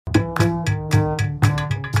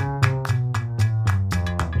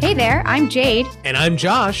Hey there, I'm Jade. And I'm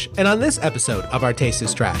Josh, and on this episode of Our Taste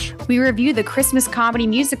is Trash, we review the Christmas comedy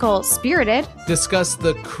musical Spirited, discuss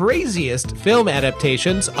the craziest film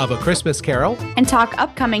adaptations of A Christmas Carol, and talk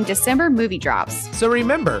upcoming December movie drops. So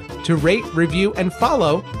remember to rate, review, and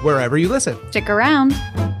follow wherever you listen. Stick around.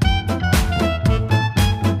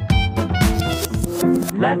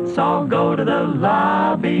 Let's all go to the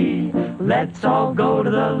lobby. Let's all go to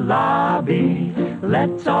the lobby.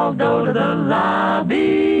 Let's all go to the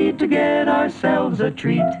lobby to get ourselves a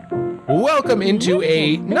treat. Welcome into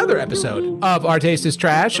another episode of Our Taste is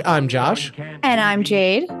Trash. I'm Josh. And I'm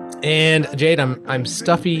Jade. And Jade, I'm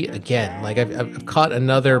stuffy again. Like I've caught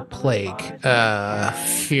another plague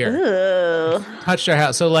here. Ooh. Touched our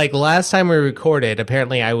house. So like last time we recorded,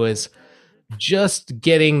 apparently I was just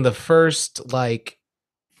getting the first like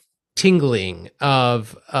tingling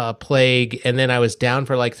of plague, and then I was down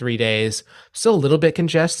for like 3 days, still a little bit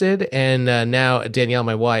congested, and now Danielle,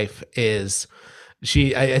 my wife, is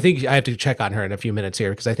I think I have to check on her in a few minutes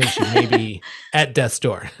here because I think she may be at death's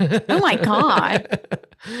door. Oh my god.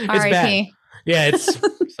 It's bad. Yeah, it's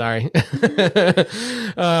sorry.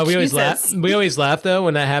 We always laugh. We always laugh though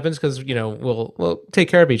when that happens because we'll take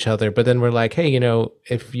care of each other, but then we're like, hey,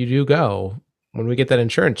 if you do go, when we get that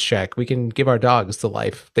insurance check, we can give our dogs the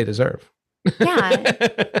life they deserve. Yeah.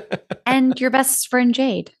 And your best friend,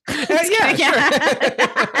 Jade. Yeah, sure.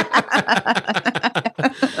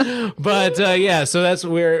 But so that's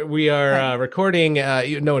where we are recording.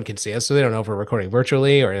 No one can see us, so they don't know if we're recording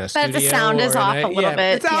virtually or in a studio. But the sound is off a little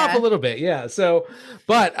bit. It's off a little bit, yeah. So,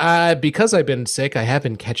 but because I've been sick, I have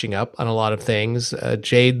been catching up on a lot of things.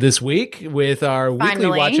 Jade, this week with our weekly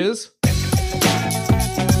watches.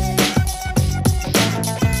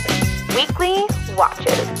 Weekly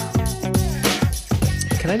watches.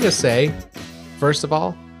 Can I just say, first of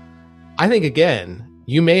all, I think again,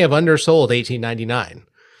 you may have undersold $18.99.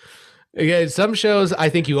 Again, some shows I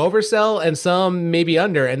think you oversell and some maybe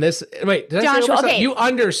under. And this, wait, did I say oversell? Okay. You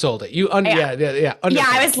undersold it. Yeah.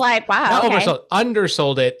 I was like, wow. Not oversold,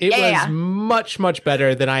 undersold it. It was much, much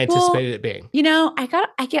better than I anticipated it being.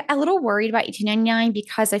 I get a little worried about $18.99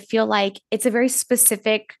 because I feel like it's a very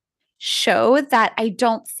specific show that I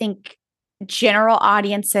don't think general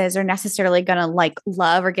audiences are necessarily gonna like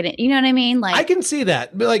love or get it. You know what I mean? Like, I can see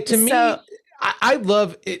that, but like to me, I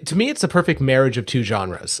love it. To me, it's the perfect marriage of two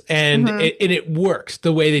genres, and it worked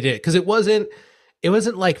the way they did it because it wasn't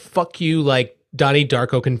like fuck you like Donnie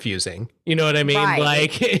Darko confusing. You know what I mean? Right.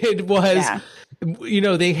 Like it was. Yeah.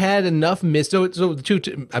 They had enough I'm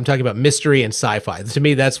talking about mystery and sci-fi. To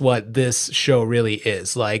me, that's what this show really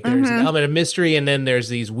is. Like there's an element of mystery and then there's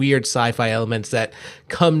these weird sci-fi elements that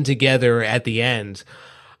come together at the end.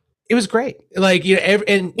 It was great. Like, you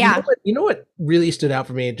know what really stood out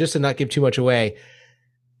for me, just to not give too much away.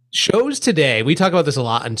 Shows today, we talk about this a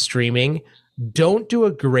lot on streaming, don't do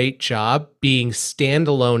a great job being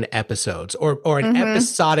standalone episodes or an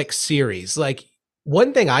episodic series. Like,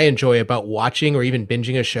 one thing I enjoy about watching or even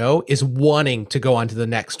binging a show is wanting to go on to the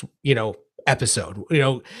next, episode,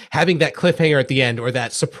 having that cliffhanger at the end or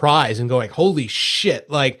that surprise and going, holy shit,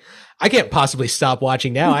 like I can't possibly stop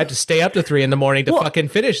watching now. I have to stay up to 3 a.m. to fucking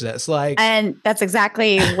finish this. And that's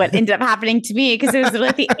exactly what ended up happening to me because it was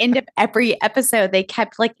like the end of every episode. They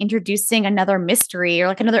kept like introducing another mystery or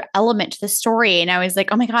like another element to the story. And I was like,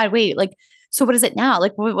 oh my God, wait, like, so what is it now?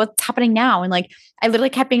 Like, what's happening now? And like, I literally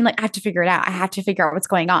kept being like, I have to figure it out. I have to figure out what's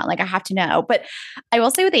going on. Like, I have to know. But I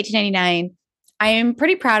will say with $18.99, I am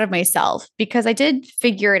pretty proud of myself because I did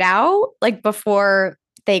figure it out like before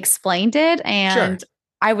they explained it. And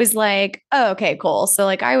I was like, oh, okay, cool. So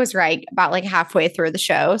like, I was right about like halfway through the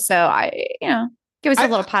show. So I, give us a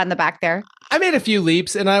little pat on the back there. I made a few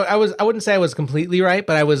leaps and I wouldn't say I was completely right,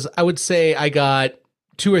 but I would say I got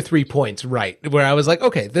 2 or 3 points right where I was like,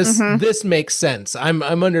 okay, this makes sense. I'm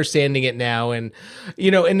understanding it now. And,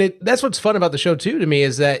 that's what's fun about the show too, to me,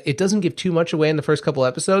 is that it doesn't give too much away in the first couple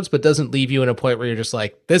episodes, but doesn't leave you in a point where you're just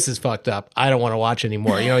like, this is fucked up. I don't want to watch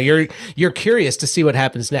anymore. You're curious to see what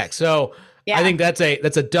happens next. So I think that's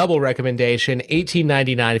a double recommendation.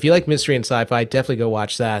 $18.99. If you like mystery and sci-fi, definitely go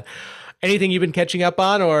watch that. Anything you've been catching up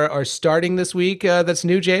on or starting this week that's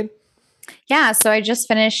new, Jade? Yeah, so I just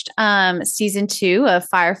finished season 2 of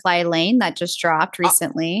Firefly Lane that just dropped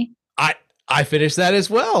recently. I finished that as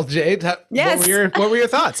well, Jade. Yes. What were your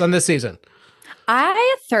thoughts on this season?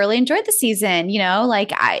 I thoroughly enjoyed the season.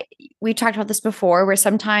 We talked about this before, where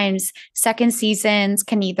sometimes second seasons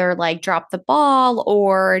can either like drop the ball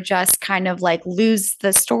or just kind of like lose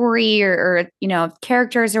the story or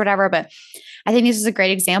characters or whatever. But I think this is a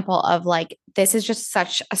great example of like, this is just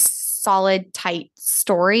such a solid, tight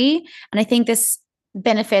story. And I think this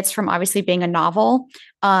benefits from obviously being a novel.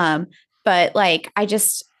 But like, I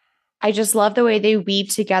just love the way they weave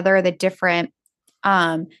together the different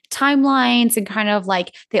timelines, and kind of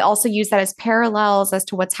like they also use that as parallels as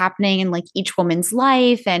to what's happening in like each woman's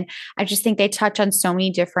life. And I just think they touch on so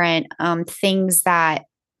many different things that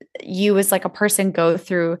you as like a person go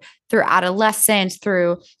through adolescence,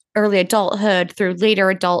 through early adulthood, through later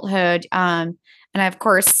adulthood. And of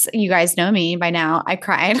course, you guys know me by now. I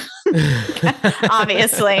cried,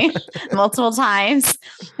 obviously, multiple times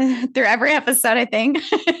through every episode, I think.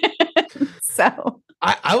 So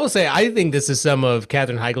I will say, I think this is some of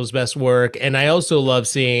Katherine Heigl's best work. And I also love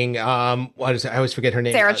seeing, what is it? I always forget her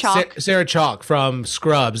name. Sarah Chalke. Sarah Chalke from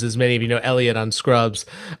Scrubs, as many of you know, Elliot on Scrubs.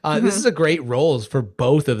 This is a great roles for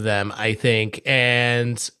both of them, I think.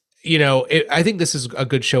 And, you know, I think this is a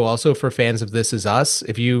good show also for fans of This Is Us.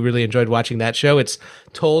 If you really enjoyed watching that show, it's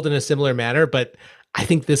told in a similar manner, but I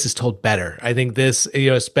think this is told better. I think this, you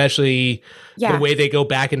know, especially the way they go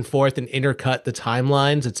back and forth and intercut the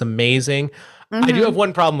timelines, it's amazing. I do have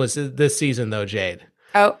one problem with this season, though, Jade.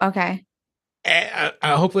 Oh, okay.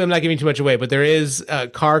 Hopefully I'm not giving too much away, but there is a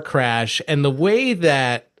car crash, and the way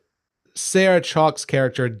that Sarah Chalke's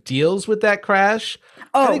character deals with that crash,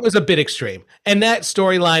 I think was a bit extreme. And that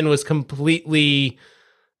storyline was completely...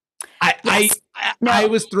 I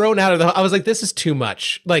was thrown out of the... I was like, this is too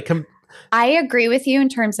much. Like... I agree with you in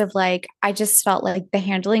terms of like, I just felt like the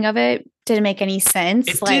handling of it didn't make any sense.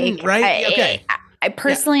 It like, didn't, right? Okay. I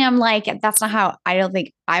personally, I'm like, that's not how I don't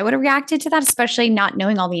think I would have reacted to that, especially not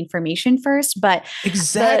knowing all the information first. But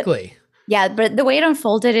exactly. But the way it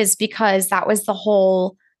unfolded is because that was the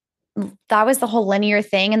whole linear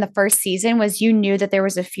thing in the first season, was you knew that there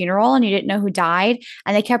was a funeral and you didn't know who died.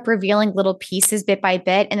 And they kept revealing little pieces bit by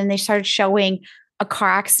bit. And then they started showing a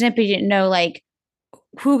car accident, but you didn't know like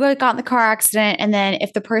who got in the car accident. And then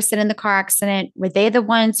if the person in the car accident, were they the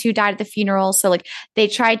ones who died at the funeral? So like they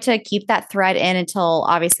tried to keep that thread in until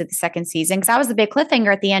obviously the second season. Cause that was the big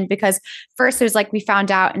cliffhanger at the end, because first it was like, we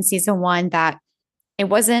found out in season 1 that it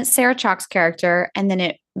wasn't Sarah Chalke's character. And then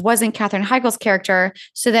it wasn't Katherine Heigl's character.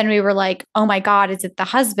 So then we were like, oh my God, is it the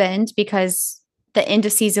husband? Because the end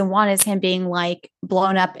of season 1 is him being like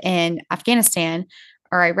blown up in Afghanistan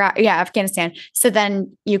or Iraq. Yeah, Afghanistan. So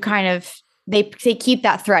then you kind of, they keep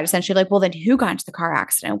that thread essentially like, well, then who got into the car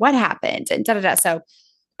accident? What happened? And da da da. So,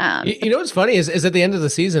 you know, what's funny is at the end of the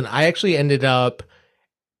season, I actually ended up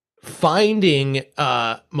finding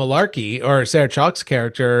Malarkey, or Sarah Chalke's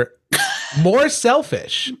character, more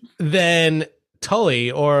selfish than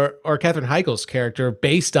Tully or Katherine Heigl's character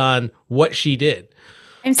based on what she did.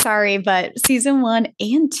 I'm sorry, but season 1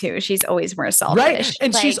 and 2, she's always more selfish. Right.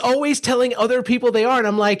 And like, she's always telling other people they are. And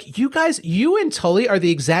I'm like, you guys, you and Tully are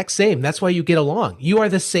the exact same. That's why you get along. You are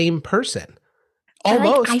the same person.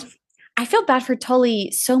 Almost. Like, I feel bad for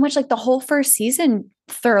Tully so much. Like the whole first season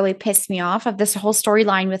thoroughly pissed me off of this whole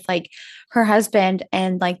storyline with like her husband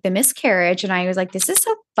and like the miscarriage. And I was like, this is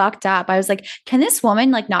so fucked up. I was like, can this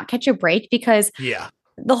woman like not catch a break? Because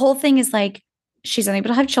the whole thing is like, she's unable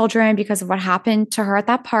to have children because of what happened to her at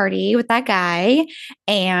that party with that guy.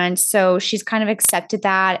 And so she's kind of accepted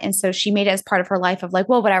that. And so she made it as part of her life of like,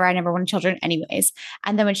 well, whatever, I never wanted children anyways.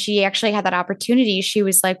 And then when she actually had that opportunity, she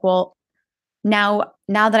was like, well, now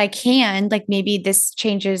that I can, like maybe this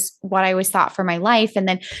changes what I always thought for my life. And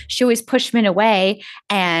then she always pushed men away,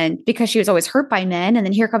 and because she was always hurt by men. And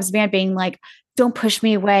then here comes a man being like, don't push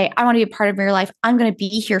me away. I want to be a part of your life. I'm going to be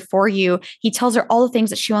here for you. He tells her all the things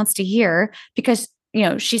that she wants to hear because, you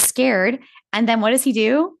know, she's scared. And then what does he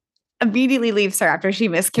do? Immediately leaves her after she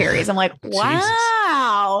miscarries. I'm like,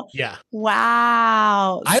 wow. Yeah.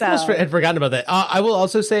 Wow. I almost had forgotten about that. I will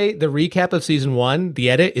also say the recap of season 1, the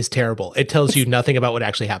edit is terrible. It tells you nothing about what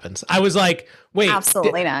actually happens. I was like, wait.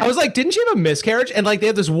 Absolutely not. I was like, didn't she have a miscarriage? And like they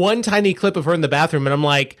have this one tiny clip of her in the bathroom. And I'm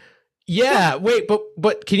like, yeah, wait,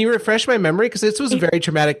 but can you refresh my memory? Because this was a very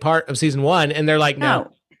traumatic part of season 1. And they're like,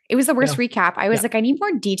 no. It was the worst recap. I was like, I need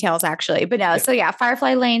more details actually. But no. So yeah,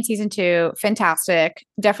 Firefly Lane season 2, fantastic.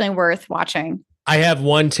 Definitely worth watching. I have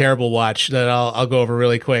one terrible watch that I'll go over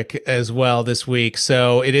really quick as well this week.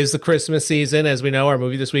 So it is the Christmas season. As we know, our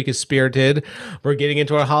movie this week is Spirited. We're getting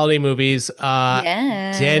into our holiday movies.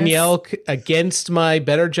 Yes. Danielle, against my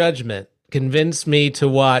better judgment, convinced me to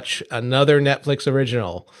watch another Netflix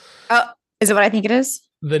original. Oh, is it what I think it is?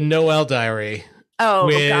 The Noel Diary. Oh,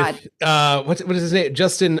 with, God. What is his name?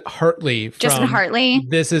 Justin Hartley. Justin Hartley.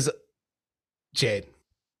 This is Jade.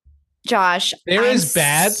 Josh. There is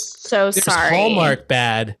bad. So there's sorry. Hallmark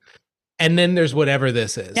bad. And then there's whatever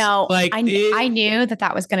this is. No, like I knew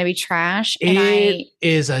that was going to be trash. And it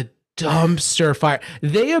is a dumpster fire.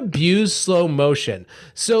 They abuse slow motion.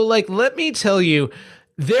 So like, let me tell you,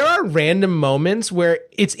 there are random moments where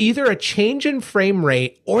it's either a change in frame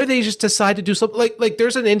rate or they just decide to do something. Like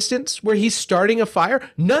there's an instance where he's starting a fire.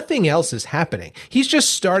 Nothing else is happening. He's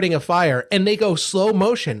just starting a fire and they go slow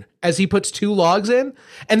motion as he puts 2 logs in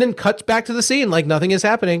and then cuts back to the scene like nothing is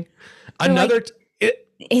happening.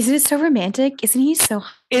 Isn't it so romantic? Isn't he so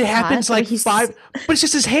hot? It happens like 5, but it's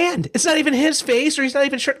just his hand. It's not even his face or he's not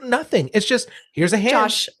even sure. Nothing. It's just, here's a hand.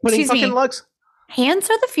 Josh, putting fucking lugs. Hands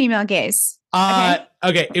are the female gaze.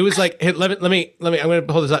 Okay. It was like, let me, I'm going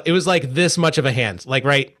to hold this up. It was like this much of a hand, like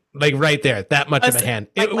right there, that much of a hand.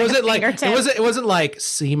 It wasn't like,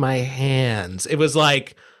 see my hands. It was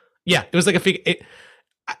like, yeah, it was like a figure.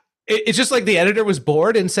 It's just like the editor was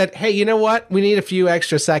bored and said, hey, you know what? We need a few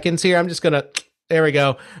extra seconds here. I'm just going to, there we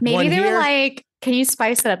go. Maybe they were like, can you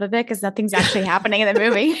spice it up a bit? Because nothing's actually happening in the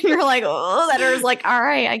movie. And you're like, oh, that was like, all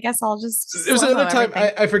right, I guess I'll just. There was another time,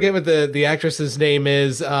 I forget what the actress's name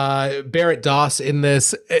is, Barrett Doss in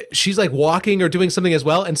this. She's like walking or doing something as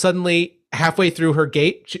well. And suddenly halfway through her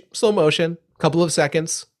gait, slow motion, couple of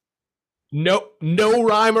seconds. No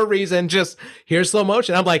rhyme or reason. Just here's slow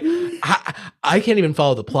motion. I'm like, I can't even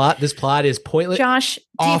follow the plot. This plot is pointless. Josh,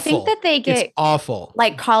 do you think that they get awful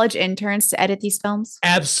like college interns to edit these films?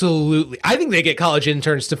 Absolutely. I think they get college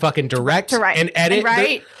interns to fucking direct and edit.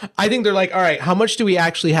 Right. I think they're like, all right, how much do we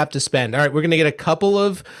actually have to spend? All right, we're going to get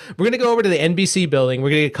we're going to go over to the NBC building.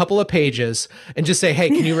 We're going to get a couple of pages and just say, hey,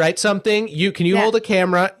 can you write something? Can you hold a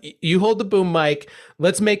camera? You hold the boom mic.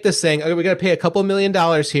 Let's make this thing. Okay, we got to pay a couple $1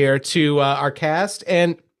 million here to our cast,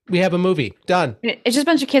 and we have a movie done. It's just a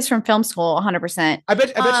bunch of kids from film school, 100%. I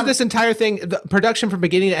bet you this entire thing, the production from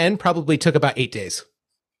beginning to end, probably took about 8 days.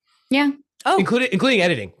 Yeah. Oh, including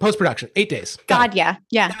editing, post production, 8 days. God, yeah.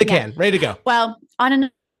 In the can, ready to go. Well, on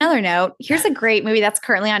another note, here's a great movie that's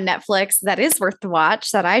currently on Netflix that is worth the watch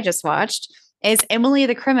that I just watched. Is Emily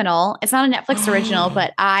the Criminal. It's not a Netflix original,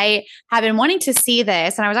 but I have been wanting to see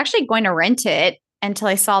this, and I was actually going to rent it until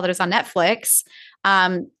I saw that it was on Netflix.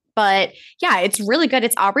 But yeah, it's really good.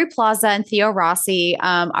 It's Aubrey Plaza and Theo Rossi.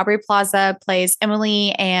 Aubrey Plaza plays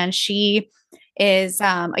Emily, and she is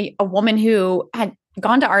a woman who had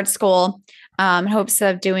gone to art school in hopes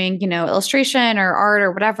of doing, illustration or art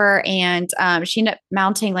or whatever. And she ended up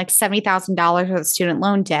mounting like $70,000 worth of student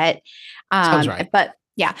loan debt. Sounds right. But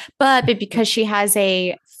because she has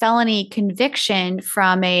a felony conviction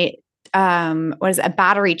from a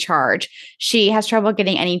battery charge, she has trouble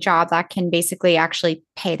getting any job that can basically actually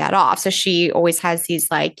pay that off. So she always has these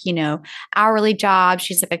hourly jobs.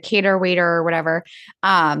 She's like a cater waiter or whatever.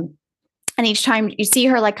 And each time you see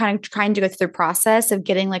her like kind of trying to go through the process of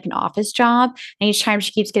getting like an office job. And each time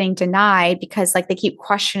she keeps getting denied because like they keep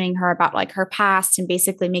questioning her about like her past and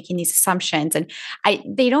basically making these assumptions. And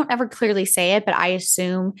they don't ever clearly say it, but I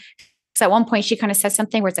assume. So at one point she kind of says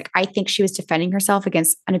something where it's like, I think she was defending herself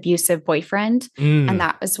against an abusive boyfriend. And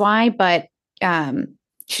that was why, but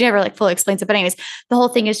she never like fully explains it. But anyways, the whole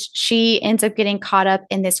thing is she ends up getting caught up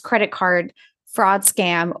in this credit card fraud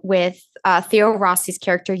scam with Theo Rossi's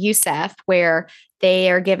character, Yusef, where they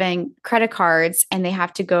are giving credit cards and they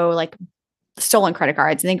have to go like stolen credit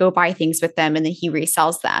cards and they go buy things with them and then he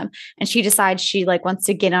resells them. And she decides she like wants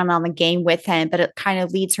to get on the game with him, but it kind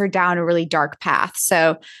of leads her down a really dark path.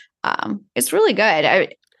 So it's really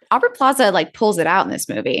good. Aubrey Plaza like pulls it out in this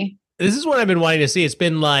movie. This is what I've been wanting to see. It's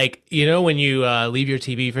been like, when you leave your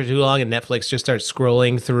TV for too long and Netflix just starts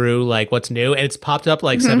scrolling through like what's new, and it's popped up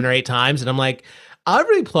like 7 or 8 times. And I'm like,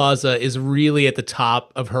 Aubrey Plaza is really at the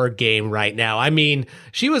top of her game right now. I mean,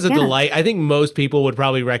 she was a delight. I think most people would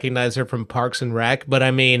probably recognize her from Parks and Rec, but I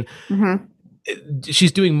mean,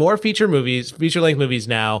 she's doing more feature-length movies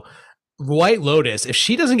now. White Lotus, if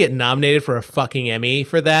she doesn't get nominated for a fucking Emmy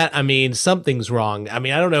for that, I mean, something's wrong. I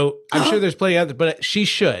mean, I don't know. I'm sure there's plenty out but she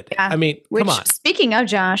should. Yeah. I mean, come on. Speaking of,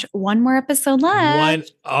 Josh, one more episode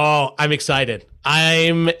left. I'm excited.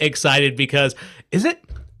 I'm excited because I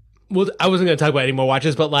wasn't going to talk about any more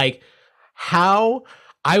watches, but like how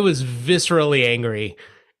I was viscerally angry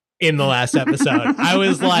in the last episode. I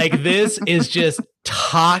was like, this is just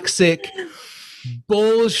toxic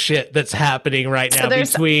bullshit that's happening right now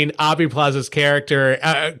between Aubrey Plaza's character,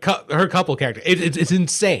 her couple character. It's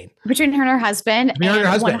insane. Between her and her husband.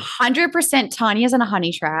 100% Tanya's in a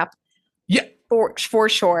honey trap. Yeah. For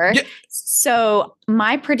sure. Yeah. So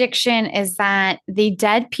my prediction is that the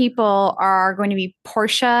dead people are going to be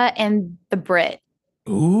Portia and the Brit.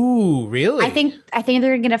 Ooh, really? I think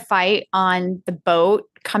they're going to fight on the boat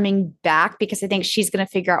coming back because I think she's going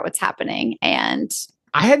to figure out what's happening. And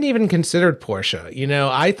I hadn't even considered Portia.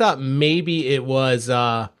 I thought maybe it was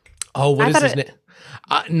what is his name?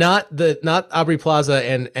 Not Aubrey Plaza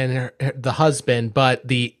and the husband, but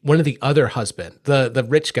one of the other husband, the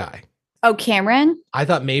rich guy. Oh, Cameron? I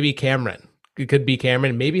thought maybe Cameron. It could be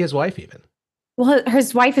Cameron, maybe his wife even. Well,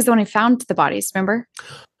 his wife is the one who found the bodies, remember?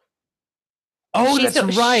 Oh, that's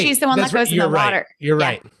right. She's the one that goes in the water. You're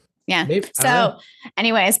right. Yeah. So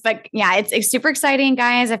anyways, but yeah, it's super exciting,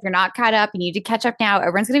 guys. If you're not caught up, you need to catch up now.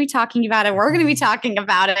 Everyone's going to be talking about it. We're going to be talking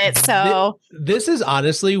about it. So this is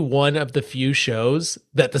honestly one of the few shows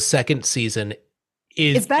that the second season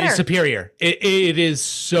is superior. It is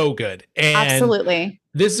so good. And absolutely.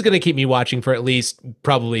 This is going to keep me watching for at least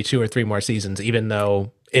probably 2 or 3 more seasons, even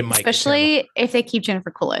though it might. Especially if they keep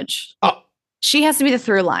Jennifer Coolidge. Oh, she has to be the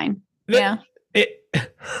through line.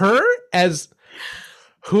 Her as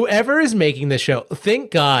whoever is making the show,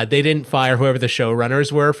 thank God they didn't fire whoever the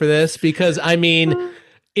showrunners were for this, because I mean,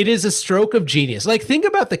 it is a stroke of genius. Like, think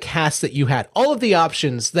about the cast that you had, all of the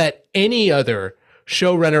options that any other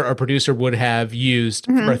showrunner or producer would have used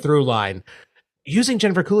for a through line. Using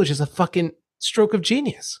Jennifer Coolidge is a fucking stroke of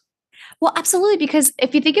genius. Well, absolutely, because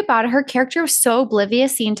if you think about it, her character was so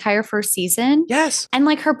oblivious the entire first season. Yes. And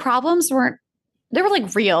like her problems they were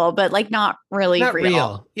like real, but like not really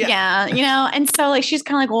real. Yeah. You know, and so like she's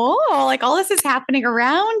kind of like, whoa, like all this is happening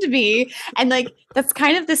around me. And like that's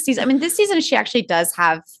kind of this season. I mean, this season she actually does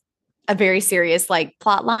have a very serious like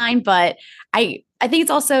plot line, but I think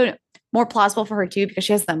it's also more plausible for her too, because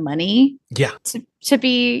she has the money to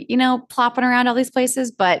be, you know, plopping around all these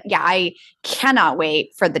places. But yeah, I cannot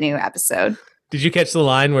wait for the new episode. Did you catch the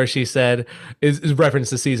line where she said, is reference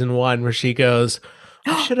to season 1, where she goes,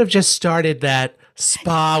 I should have just started that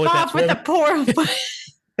spa with the poor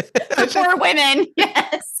the poor women.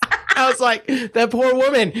 Yes. I was like, that poor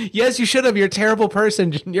woman. Yes, you should have. You're a terrible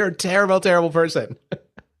person. You're a terrible, terrible person.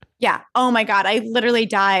 Yeah. Oh my God. I literally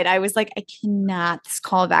died. I was like, I cannot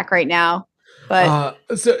call back right now. But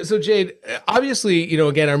so Jade, obviously, you know,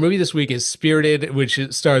 again, our movie this week is Spirited, which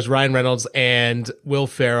stars Ryan Reynolds and Will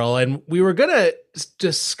Ferrell. And we were going to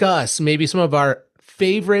discuss maybe some of our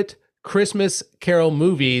favorite Christmas Carol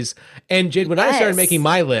movies. And Jade, when I started making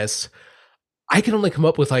my list, I can only come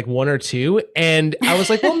up with like 1 or 2. And I was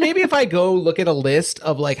like, well, maybe if I go look at a list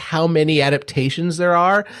of like how many adaptations there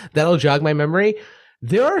are, that'll jog my memory.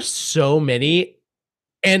 There are so many.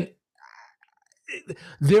 And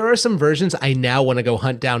there are some versions I now want to go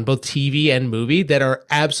hunt down, both TV and movie, that are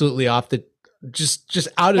absolutely off the just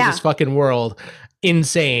out of this fucking world,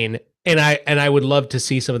 insane. And I would love to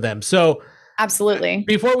see some of them. So absolutely.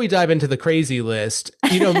 Before we dive into the crazy list,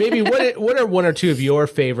 you know, maybe what are 1 or 2 of your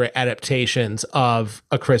favorite adaptations of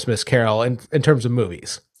A Christmas Carol in terms of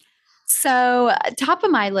movies? So top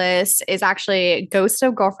of my list is actually Ghost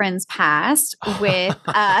of Girlfriends Past with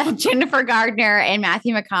Jennifer Gardner and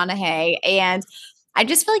Matthew McConaughey. And I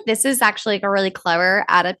just feel like this is actually like a really clever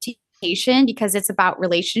adaptation because it's about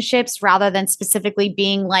relationships rather than specifically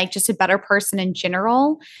being like just a better person in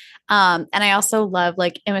general. And I also love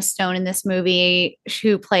like Emma Stone in this movie,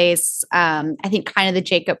 who plays, I think, kind of the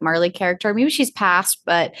Jacob Marley character. Maybe she's passed,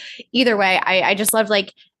 but either way, I just love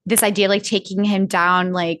like this idea, like taking him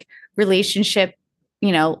down, like relationship,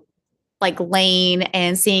 you know, like lane,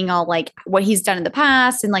 and seeing all like what he's done in the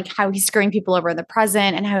past and like how he's screwing people over in the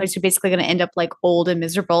present and how he's basically going to end up like old and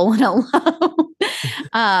miserable and alone.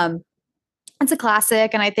 It's a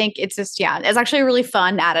classic. And I think it's just, it's actually a really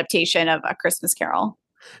fun adaptation of A Christmas Carol.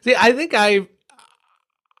 See, I think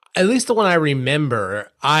at least the one I remember,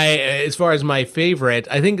 as far as my favorite,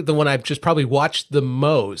 I think the one I've just probably watched the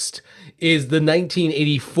most is the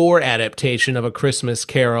 1984 adaptation of A Christmas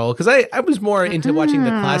Carol, because I was more into watching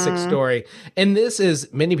the classic story. And this is,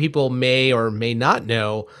 many people may or may not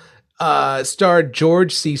know, starred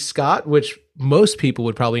George C. Scott, which most people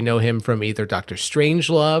would probably know him from either Dr.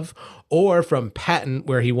 Strangelove or from Patton,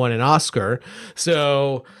 where he won an Oscar.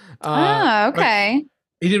 So, okay.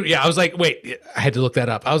 He did, yeah. I was like, wait, I had to look that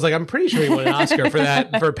up. I was like, I'm pretty sure he won an Oscar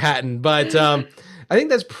for Patton, but I think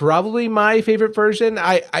that's probably my favorite version.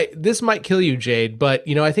 This might kill you, Jade, but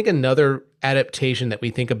you know, I think another adaptation that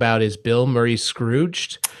we think about is Bill Murray's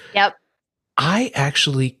Scrooged. Yep. I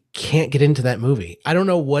actually can't get into that movie. I don't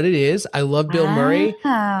know what it is. I love Bill Murray.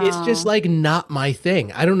 It's just like not my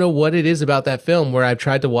thing. I don't know what it is about that film where I've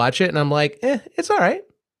tried to watch it and I'm like, it's all right.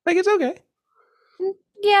 Like, it's okay.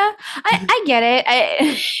 Yeah, I get it.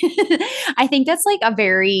 I think that's like a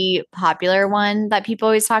very popular one that people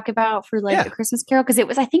always talk about for like A Christmas Carol, because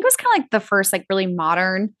I think it was kind of like the first like really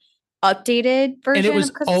modern updated version. And it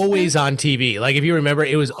was always on TV. Like, if you remember,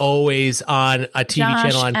 it was always on a TV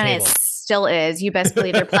channel on cable. It still is. You best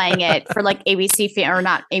believe they're playing it for like or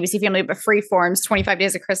not ABC Family, but Freeform's 25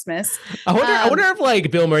 Days of Christmas. I wonder if like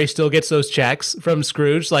Bill Murray still gets those checks from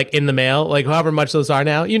Scrooge, like in the mail, like however much those are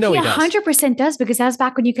now. You know, he does. 100% does, because that was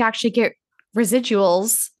back when you could actually get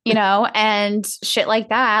residuals, you know, and shit like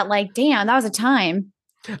that. Like, damn, that was a time.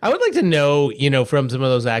 I would like to know, you know, from some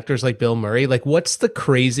of those actors like Bill Murray, like what's the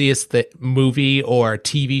craziest movie or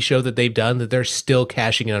TV show that they've done that they're still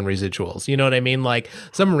cashing in on residuals? You know what I mean? Like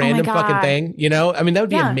some random fucking thing, you know? I mean, that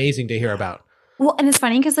would be amazing to hear about. Well, and it's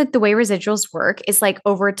funny because like the way residuals work is like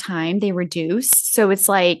over time they reduce. So it's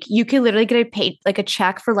like you could literally get a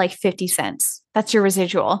check for like 50 cents. That's your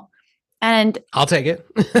residual. And I'll take it.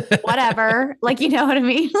 Whatever. Like, you know what I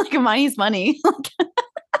mean? Like money's money.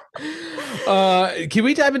 Can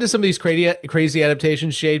we dive into some of these crazy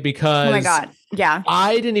adaptations, Jade? Because oh my God. Yeah.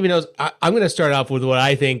 I didn't even know. I'm going to start off with what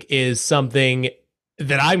I think is something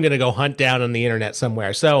that I'm going to go hunt down on the internet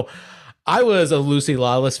somewhere. So I was a Lucy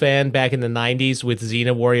Lawless fan back in the 90s with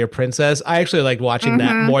Xena Warrior Princess. I actually liked watching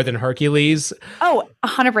that more than Hercules. Oh,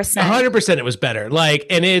 100%. 100% it was better. Like,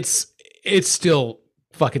 and it's still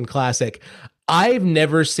fucking classic. I've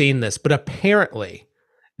never seen this, but apparently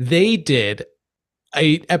they did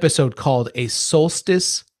a episode called A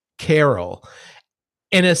Solstice Carol.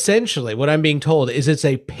 And essentially what I'm being told is it's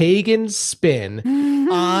a pagan spin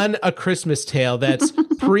on A Christmas Tale that's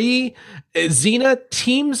Xena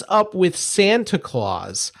teams up with Santa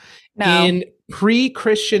Claus in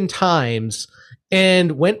pre-Christian times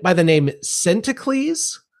and went by the name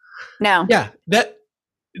Centocles. No. Yeah,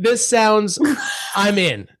 this sounds I'm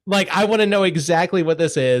in. Like, I want to know exactly what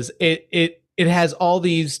this is. It has all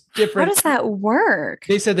these different. How does that work?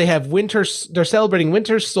 They said they have they're celebrating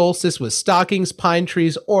winter solstice with stockings, pine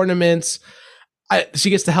trees, ornaments. She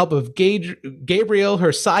gets the help of Gabriel, her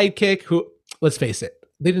sidekick, who, let's face it,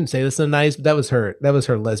 they didn't say this in the 90s, but that was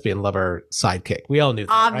her lesbian lover sidekick. We all knew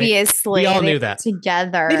that. Obviously. Right? We all knew that.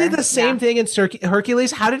 Together. They did the same thing in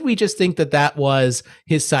Hercules. How did we just think that was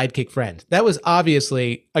his sidekick friend? That was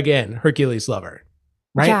obviously, again, Hercules' lover.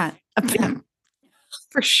 Right? Yeah.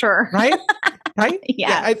 For sure. Right? Right?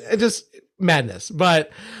 Yeah. I just madness.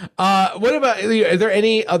 But what about, are there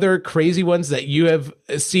any other crazy ones that you have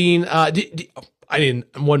seen?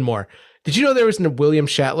 One more. Did you know there was a William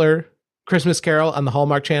Shatner Christmas Carol on the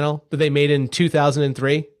Hallmark Channel that they made in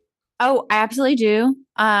 2003? Oh, I absolutely do.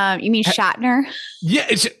 You mean Shatner? Yeah.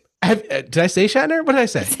 Did I say Shatner? What did I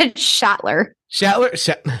say? I said Shatler.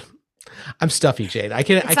 Shatner. I'm stuffy, Jade. I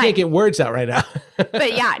can't get words out right now.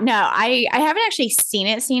 But yeah, no, I haven't actually seen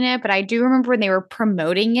it, but I do remember when they were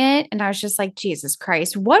promoting it, and I was just like, Jesus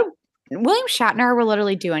Christ, what? William Shatner will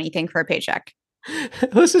literally do anything for a paycheck.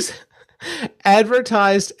 This is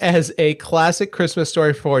advertised as a classic Christmas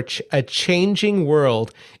story for a changing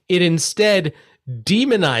world. It instead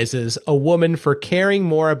demonizes a woman for caring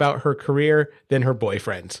more about her career than her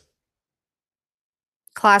boyfriend.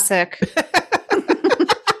 Classic.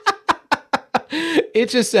 It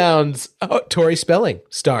just sounds. Tori Spelling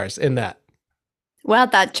stars in that. Well,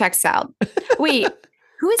 that checks out. Wait,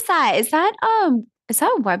 who is that? Is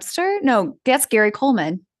that Webster? No, that's Gary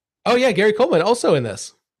Coleman. Oh yeah, Gary Coleman also in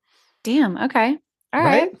this. Damn. Okay. All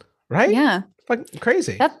right. Right? Yeah. Fucking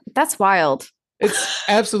crazy. That's wild. It's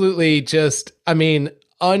absolutely just, I mean,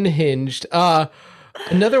 unhinged.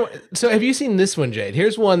 Another one. So have you seen this one, Jade?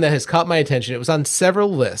 Here's one that has caught my attention. It was on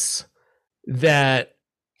several lists that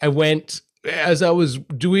I went as we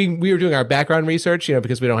were doing our background research, you know,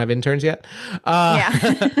 because we don't have interns yet.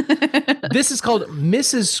 This is called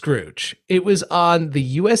Mrs. Scrooge. It was on the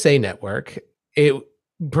USA Network. It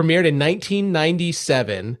premiered in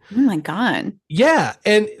 1997. Oh my God. Yeah.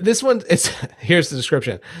 And this one, here's the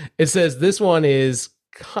description. It says this one is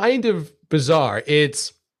kind of bizarre.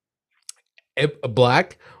 It's a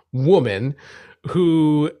black woman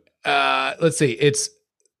who, let's see, it's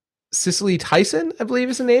Cicely Tyson, I believe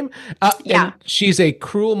is the name. And she's a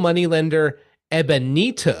cruel moneylender,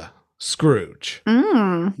 Ebenita Scrooge.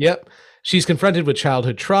 Yep. She's confronted with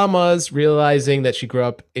childhood traumas, realizing that she grew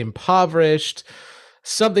up impoverished.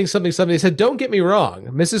 Something. They said, don't get me wrong.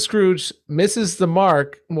 Mrs. Scrooge misses the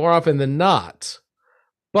mark more often than not.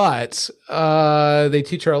 But they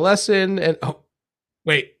teach her a lesson. And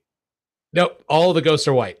nope, all the ghosts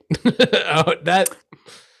are white.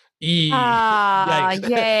 Yay.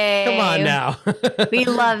 Come on now. We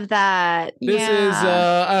love that. This is,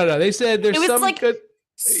 I don't know. They said there's some like good.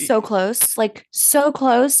 So close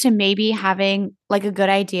to maybe having like a good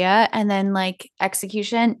idea and then like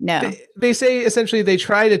execution. No. They say essentially they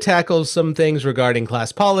try to tackle some things regarding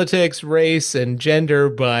class politics, race, and gender,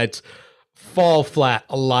 but fall flat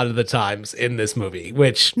a lot of the times in this movie,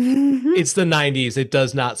 which it's the 90s. It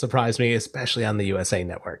does not surprise me, especially on the USA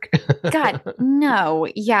Network. God, no.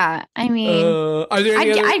 Yeah. I mean,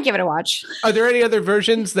 I'd give it a watch. Are there any other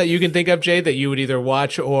versions that you can think of, Jade, that you would either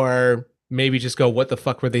watch or maybe just go, what the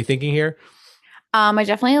fuck were they thinking here? I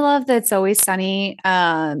definitely love the It's Always Sunny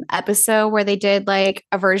episode where they did like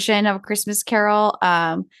a version of A Christmas Carol.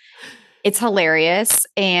 It's hilarious.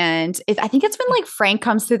 And I think it's when like Frank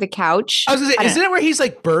comes through the couch. I was gonna say, isn't it where he's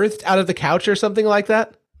like birthed out of the couch or something like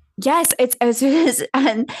that? Yes, it says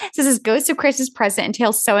his ghost of Christmas present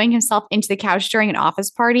entails sewing himself into the couch during an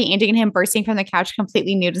office party, ending in him bursting from the couch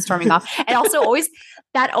completely nude and storming off. And also always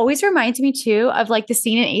reminds me too of like the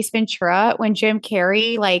scene in Ace Ventura when Jim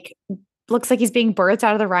Carrey like looks like he's being birthed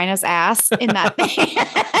out of the rhino's ass in that thing.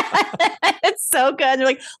 It's so good. They're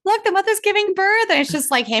like, look, the mother's giving birth. And it's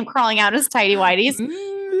just like him crawling out his tighty whities.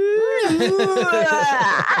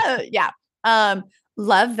 Yeah.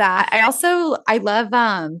 Love that.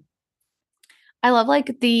 I love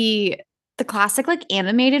like the classic like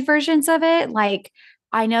animated versions of it. Like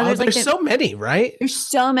I know there's so many, right? There's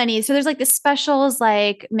so many. So there's like the specials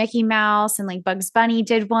like Mickey Mouse and like Bugs Bunny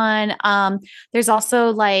did one. There's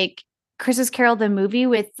also like Christmas Carol, the movie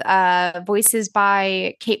with voices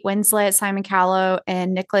by Kate Winslet, Simon Cowell,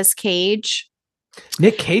 and Nicolas Cage.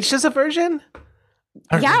 Nick Cage does a version?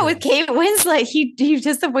 Yeah, with Kate Winslet. He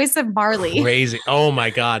does the voice of Marley. Crazy. Oh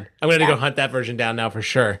my God. I'm going to go hunt that version down now for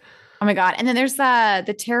sure. Oh my God. And then there's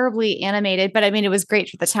the terribly animated, but I mean, it was great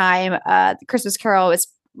for the time. The Christmas Carol was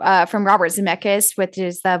from Robert Zemeckis, which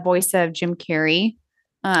is the voice of Jim Carrey.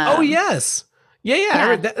 Oh, yes.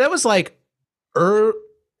 Yeah. That was like early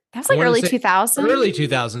 2000s. Early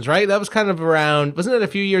 2000s, right? That was kind of around, wasn't it a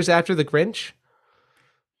few years after The Grinch?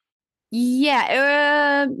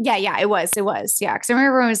 Yeah. It was. Yeah. Cause I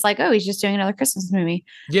remember it was like, oh, he's just doing another Christmas movie.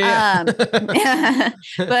 Yeah. But,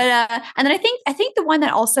 and then I think the one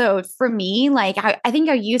that also for me, like, I think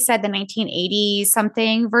how you said the 1980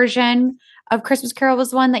 something version of Christmas Carol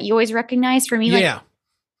was one that you always recognize for me. Like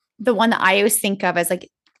the one that I always think of as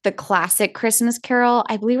like the classic Christmas Carol,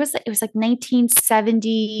 I believe it was like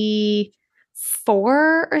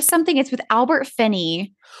 1974 or something. It's with Albert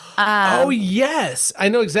Finney. Oh yes, I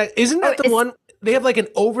know exactly. Isn't that the one? They have like an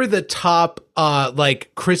over the top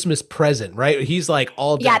like Christmas present, right? He's like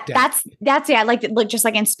all decked out. That's like just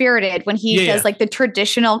like in Spirited when he does like the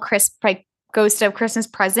traditional like Ghost of Christmas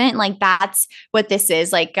Present. Like that's what this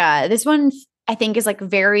is. Like this one I think is like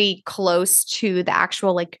very close to the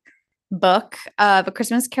actual like book of A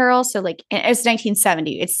Christmas Carol. So like it's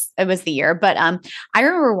 1970. It was the year, but I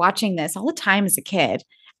remember watching this all the time as a kid.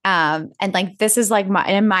 And like this is like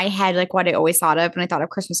in my head like what I always thought of when I thought of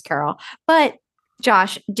Christmas Carol. But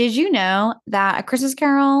Josh, did you know that A Christmas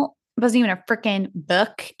Carol wasn't even a freaking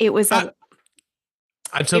book? It was I'm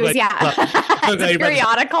so glad. It's a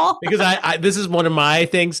periodical. Because I this is one of my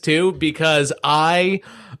things too, because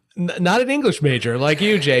not an English major like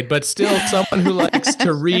you, Jade, but still someone who likes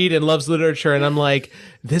to read and loves literature. And I'm like,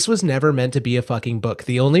 this was never meant to be a fucking book.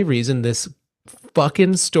 The only reason this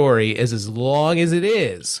fucking story is as long as it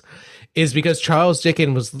is because Charles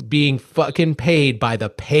Dickens was being fucking paid by the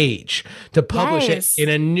page to publish it in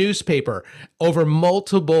a newspaper over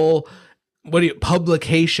multiple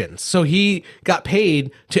publications. So he got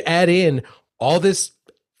paid to add in all this.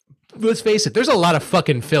 Let's face it, there's a lot of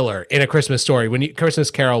fucking filler in A Christmas Christmas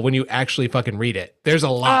Carol when you actually fucking read it. There's a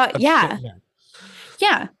lot. Yeah,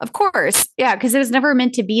 of course. Yeah, because it was never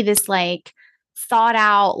meant to be this like thought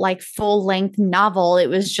out like full length novel. It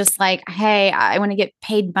was just like, hey, I want to get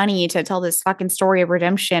paid money to tell this fucking story of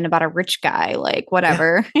redemption about a rich guy, like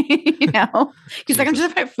whatever. You know, he's like, I'm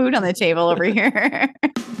just putting food on the table over here.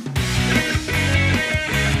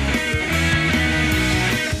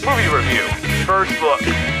 Movie review. First look.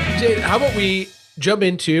 Jade, how about we jump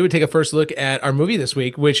into and take a first look at our movie this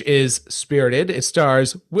week, which is Spirited. It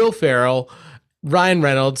stars Will Ferrell, Ryan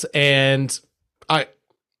Reynolds, and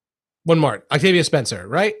one more, Octavia Spencer,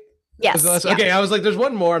 right? Yes. Okay, I was like, there's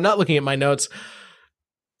one more. I'm not looking at my notes.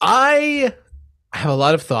 I have a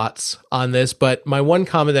lot of thoughts on this, but my one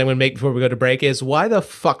comment that I'm going to make before we go to break is, why the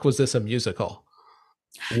fuck was this a musical?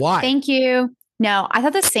 Why? Thank you. No, I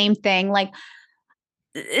thought the same thing. Like,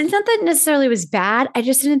 it's not that necessarily was bad. I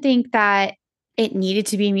just didn't think that it needed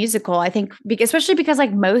to be a musical. I think, especially because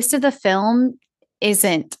like most of the film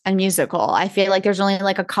isn't a musical. I feel like there's only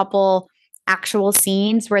like a couple actual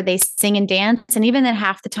scenes where they sing and dance, and even then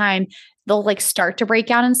half the time they'll like start to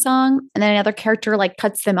break out in song and then another character like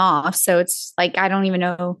cuts them off. So it's like I don't even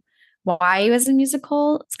know why it was a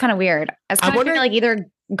musical. It's kind of weird. I was kind of like either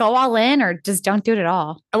go all in or just don't do it at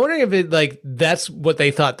all. I'm wondering if it like that's what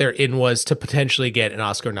they thought their in was to potentially get an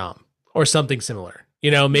Oscar nom or something similar.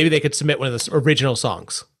 You know, maybe they could submit one of the original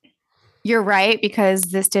songs. You're right, because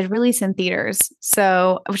this did release in theaters.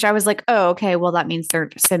 So, which I was like, oh, okay, well, that means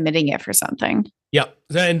they're submitting it for something. Yep.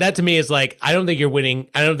 And that to me is like, I don't think you're winning.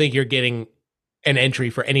 I don't think you're getting an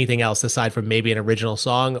entry for anything else aside from maybe an original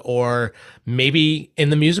song or maybe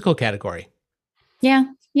in the musical category. Yeah.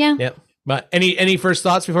 Yep. But any first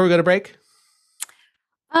thoughts before we go to break?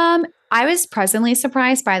 I was pleasantly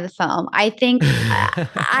surprised by the film. I think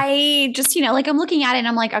I just, like I'm looking at it and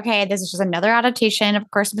I'm like, okay, this is just another adaptation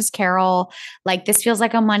of Christmas Carol. Like this feels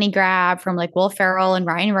like a money grab from like Will Ferrell and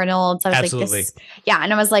Ryan Reynolds. I was Absolutely. like,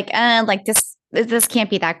 and I was like this can't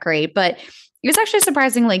be that great, but it was actually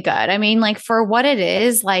surprisingly good. I mean, like for what it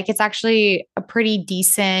is, like it's actually a pretty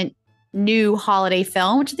decent new holiday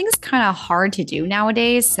film, which I think is kind of hard to do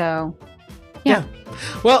nowadays. So yeah.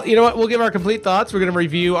 Well, you know what? We'll give our complete thoughts. We're going to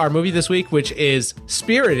review our movie this week, which is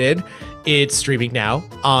Spirited. It's streaming now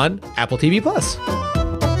on Apple TV Plus.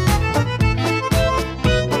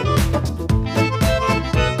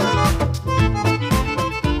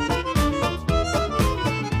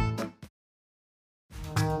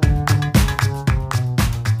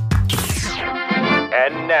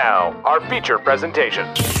 And now, our feature presentation.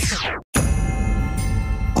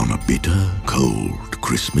 On a bitter, cold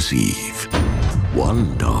Christmas Eve,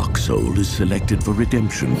 one dark soul is selected for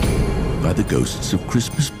redemption by the ghosts of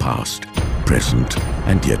Christmas past, present,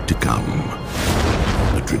 and yet to come.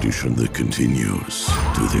 A tradition that continues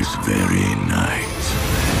to this very night.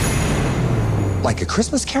 Like A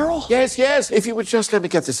Christmas Carol? Yes, if you would just let me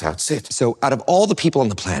get this out. Sit. So out of all the people on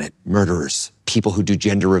the planet, murderers, people who do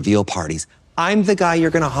gender reveal parties, I'm the guy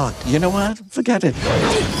you're gonna haunt. You know what? Forget it.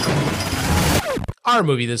 Our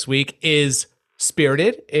movie this week is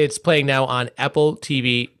Spirited. It's playing now on Apple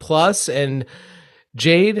TV Plus. And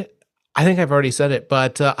Jade, I think I've already said it,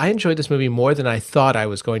 but I enjoyed this movie more than I thought I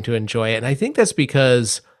was going to enjoy it. And I think that's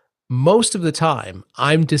because most of the time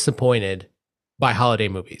I'm disappointed by holiday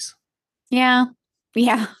movies. Yeah,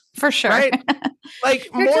 for sure. Right? Like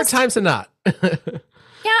more times than not.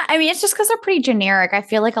 Yeah, I mean, it's just because they're pretty generic. I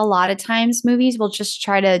feel like a lot of times movies will just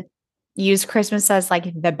try to use Christmas as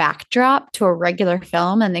like the backdrop to a regular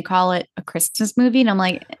film and they call it a Christmas movie. And I'm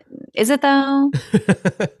like, is it though?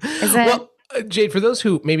 Is it? Well, Jade, for those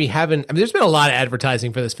who maybe haven't, I mean, there's been a lot of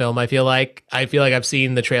advertising for this film. I feel like I've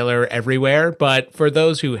seen the trailer everywhere, but for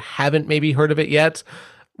those who haven't maybe heard of it yet,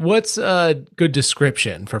 what's a good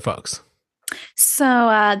description for folks?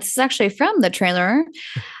 So this is actually from the trailer.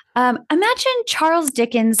 Imagine Charles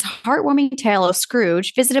Dickens' heartwarming tale of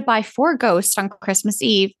Scrooge visited by 4 ghosts on Christmas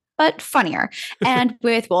Eve, but funnier, and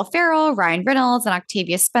with Will Ferrell, Ryan Reynolds, and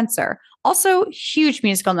Octavia Spencer. Also, huge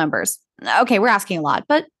musical numbers. Okay, we're asking a lot,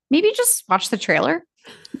 but maybe just watch the trailer.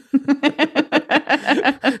 It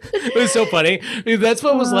was so funny. That's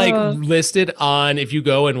what was like listed on, if you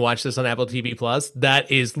go and watch this on Apple TV Plus,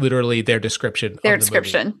 that is literally their description.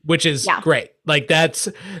 Movie, which is great. Like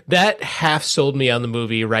that half sold me on the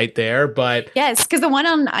movie right there. But yes, because the one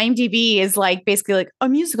on IMDb is like basically like a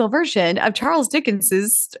musical version of Charles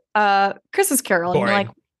Dickens's Christmas Carol. Boring. And you're like,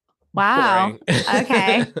 wow.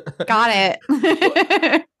 Okay. Got it.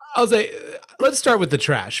 I'll say, let's start with the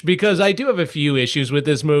trash, because I do have a few issues with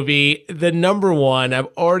this movie. The number one, I've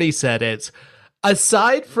already said it.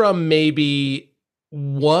 Aside from maybe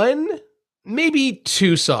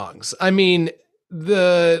 2 songs. I mean,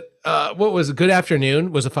 the what was it? Good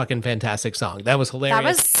Afternoon was a fucking fantastic song. That was hilarious. That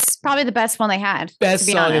was probably the best one they had. Best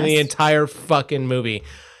song in the entire fucking movie.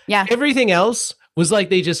 Yeah. Everything else was like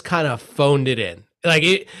they just kind of phoned it in. Like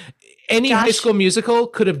it. Any High School Musical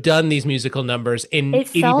could have done these musical numbers in 80%. It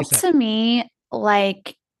felt to me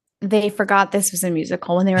like they forgot this was a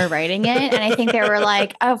musical when they were writing it. And I think they were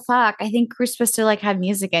like, oh, fuck, I think we're supposed to like have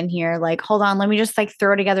music in here. Like, hold on, let me just like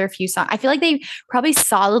throw together a few songs. I feel like they probably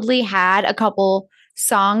solidly had a couple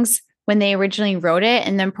songs when they originally wrote it.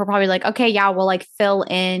 And then probably like, okay, yeah, we'll like fill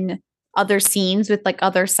in other scenes with like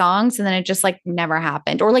other songs. And then it just like never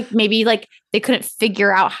happened. Or like maybe like they couldn't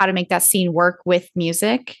figure out how to make that scene work with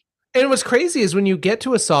music. And what's crazy is when you get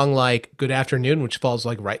to a song like Good Afternoon, which falls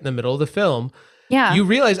like right in the middle of the film, you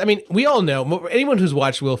realize, I mean, we all know, anyone who's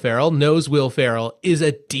watched Will Ferrell knows Will Ferrell is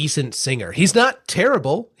a decent singer. He's not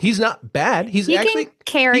terrible. He's not bad. He actually can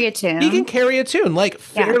carry a tune. He can carry a tune like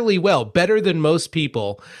fairly well, better than most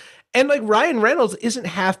people. And like Ryan Reynolds isn't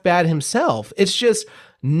half bad himself. It's just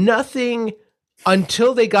nothing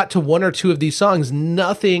until they got to 1 or 2 of these songs,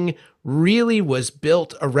 nothing really was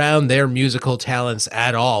built around their musical talents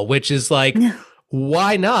at all, which is like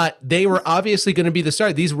why not? They were obviously going to be the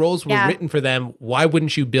star. These roles were written for them. Why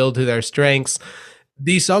wouldn't you build to their strengths?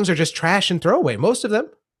 These songs are just trash and throwaway, most of them.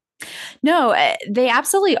 No, they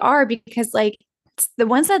absolutely are, because like the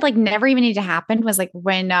ones that like never even need to happen was like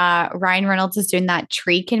when Ryan Reynolds is doing that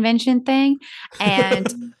tree convention thing.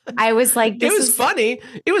 And I was like, it was funny.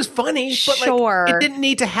 It was funny, but sure. Like, it didn't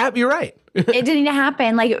need to happen. You're right. It didn't need to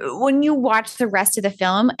happen. Like when you watch the rest of the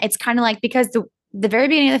film, it's kind of like, because the very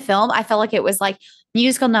beginning of the film, I felt like it was like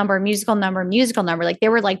musical number, musical number, musical number. Like they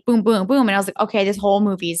were like boom, boom, boom. And I was like, okay, this whole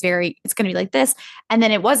movie is it's going to be like this. And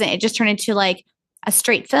then it wasn't. It just turned into like a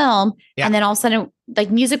straight film. Yeah. And then all of a sudden,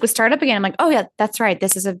 like music would start up again. I'm like, oh yeah, that's right.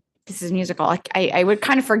 This is a musical. Like I would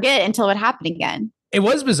kind of forget until it happened again. It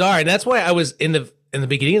was bizarre. And that's why I was in the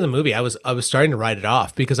beginning of the movie, I was starting to write it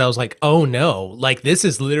off, because I was like, oh no, like this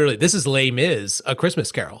is Les Mis, A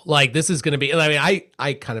Christmas Carol. Like this is going to be, I mean,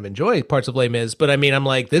 I kind of enjoy parts of Les Mis, but I mean, I'm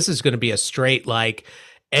like, this is going to be a straight, like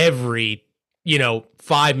every,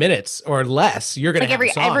 5 minutes or less, you're going to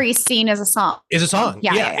like have every scene is a song.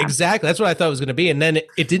 Yeah, exactly. That's what I thought it was going to be. And then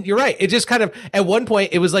it didn't, you're right. It just kind of, at one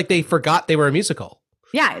point it was like they forgot they were a musical.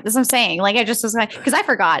 Yeah, that's what I'm saying. Like I just was like, because I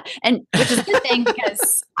forgot, and which is a good thing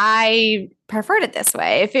because I preferred it this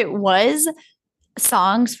way. If it was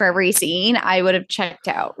songs for every scene, I would have checked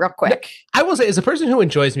out real quick. I will say, as a person who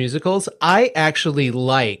enjoys musicals, I actually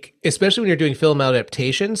like, especially when you're doing film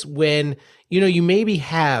adaptations, when you maybe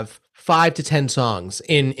have 5 to 10 songs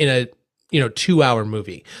in a 2-hour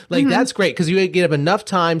movie. Like that's great, because you get enough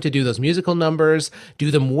time to do those musical numbers, do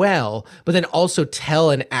them well, but then also tell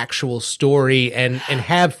an actual story and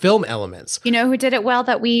have film elements. You know who did it well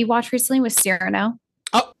that we watched recently was Cyrano.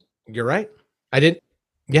 Oh, you're right. I did.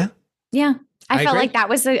 Yeah. Yeah. I felt agree. like that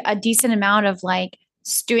was a decent amount of like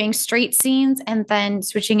doing straight scenes and then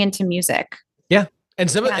switching into music. Yeah. And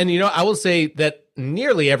I will say that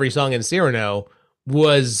nearly every song in Cyrano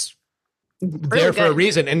was really there for a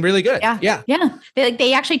reason and really good. Yeah.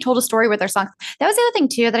 They actually told a story with their songs. That was the other thing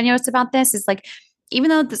too that I noticed about this is like, even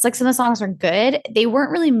though like some of the songs are good, they weren't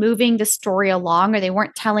really moving the story along, or they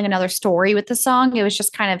weren't telling another story with the song. It was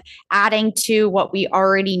just kind of adding to what we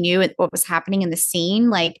already knew, what was happening in the scene.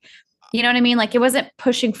 Like, you know what I mean? Like it wasn't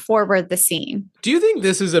pushing forward the scene. Do you think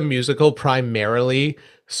this is a musical primarily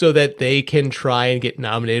so that they can try and get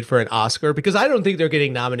nominated for an Oscar? Because I don't think they're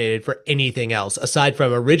getting nominated for anything else aside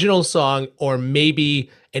from original song or maybe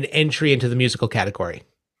an entry into the musical category.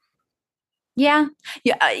 Yeah.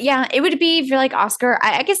 It would be for like Oscar.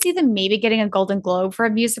 I could see them maybe getting a Golden Globe for a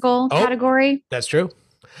musical category. That's true.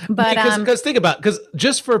 But because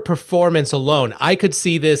just for performance alone, I could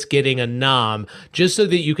see this getting a nom just so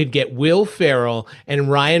that you could get Will Ferrell and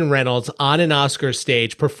Ryan Reynolds on an Oscar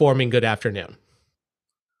stage performing Good Afternoon.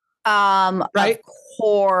 Right?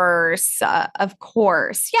 Of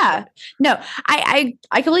course. Yeah. No, I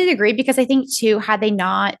completely agree, because I think too, had they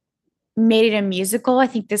not made it a musical, I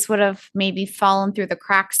think this would have maybe fallen through the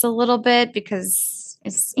cracks a little bit, because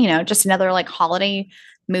it's, just another like holiday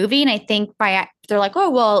movie. And I think they're like, oh,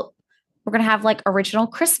 well, we're going to have like original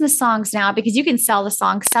Christmas songs now, because you can sell the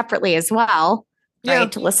songs separately as well,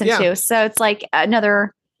 right? To listen to. So it's like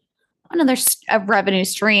another revenue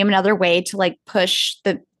stream, another way to like push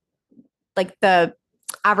the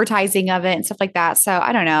advertising of it and stuff like that. So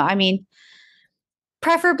I don't know. I mean,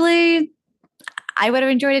 preferably I would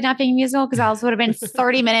have enjoyed it not being a musical, because else would have been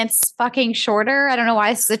 30 minutes fucking shorter. I don't know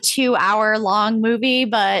why this is a 2-hour long movie,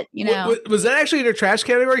 but Was that actually in your trash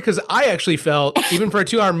category? Because I actually felt, even for a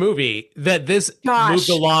 2-hour movie, that this moved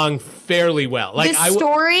along fairly well. Like the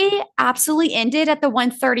story absolutely ended at the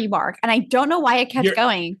 1:30 mark, and I don't know why it kept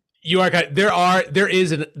going. You are there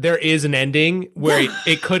is an ending where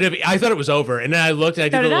it could have. I thought it was over, and then I looked and I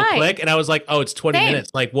did a little click, and I was like, oh, it's 20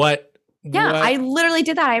 minutes. Like what? Yeah, I literally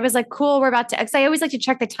did that. I was like, cool, we're about to, because I always like to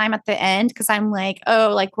check the time at the end, because I'm like,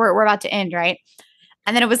 oh, like we're about to end, right?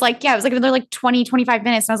 And then it was like another like 20, 25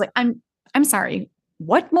 minutes. And I was like, I'm sorry,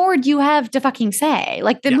 what more do you have to fucking say?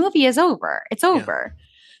 Like the movie is over. It's over.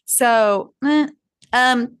 So,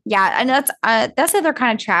 and that's the other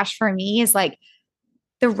kind of trash for me is like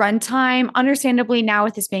the runtime. Understandably, now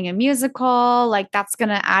with this being a musical, like that's going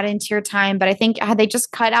to add into your time. But I think had they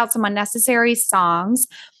just cut out some unnecessary songs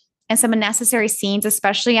and some unnecessary scenes,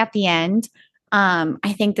 especially at the end,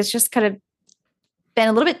 I think this just could have been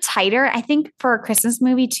a little bit tighter. I think for a Christmas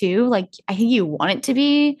movie too, like I think you want it to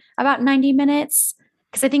be about 90 minutes,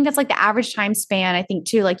 because I think that's like the average time span. I think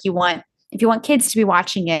too, like if you want kids to be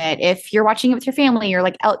watching it, if you're watching it with your family or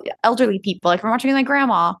like elderly people, like if I'm watching it with my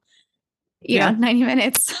grandma, 90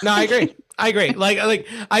 minutes. No, I agree. I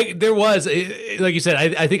agree. There was, like you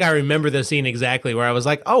said, I think I remember the scene exactly where I was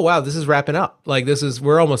like, oh, wow, this is wrapping up. Like,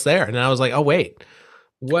 we're almost there. And I was like, oh, wait,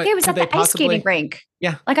 what? Yeah, it was at the ice skating rink.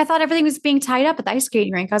 Yeah. Like, I thought everything was being tied up at the ice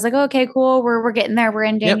skating rink. I was like, oh, okay, cool. We're getting there. We're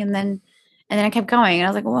ending. Yep. And then I kept going. And I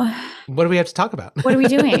was like, well, what do we have to talk about? What are we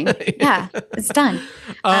doing? Yeah, it's done.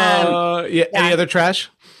 Any other trash?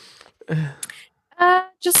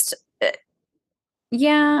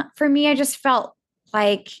 For me, I just felt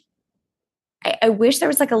like I wish there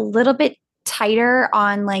was like a little bit tighter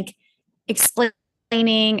on like explaining.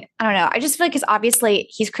 I don't know. I just feel like, because obviously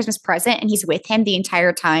he's Christmas present and he's with him the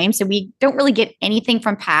entire time. So we don't really get anything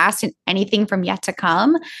from past and anything from yet to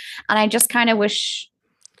come. And I just kind of wish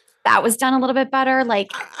that was done a little bit better.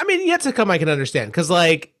 Like, I mean, yet to come, I can understand. Cause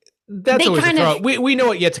like, that's always a throw. We know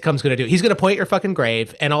what yet to come's going to do. He's going to point at your fucking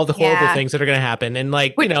grave and all the horrible things that are going to happen. And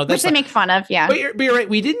like, which they make fun of. Yeah. But you're right.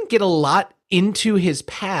 We didn't get a lot into his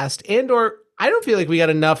past, or I don't feel like we got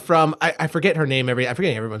enough from, I forget her name I'm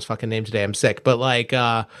forgetting everyone's fucking name today. I'm sick, but like,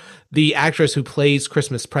 the actress who plays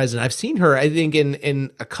Christmas Present, I've seen her, I think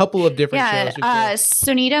in a couple of different shows.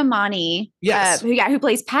 Sunita Mani. Yes. Who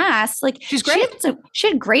plays Past. Like, she's great. She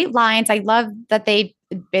had great lines. I love that they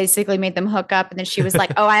basically made them hook up. And then she was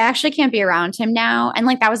like, oh, I actually can't be around him now. And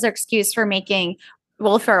like, that was their excuse for making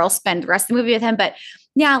Will Ferrell spend the rest of the movie with him. But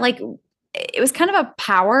yeah, like, it was kind of a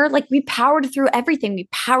power. Like, we powered through everything. We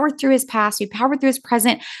powered through his past. We powered through his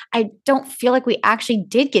present. I don't feel like we actually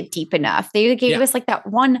did get deep enough. They gave us like that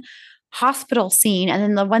one hospital scene and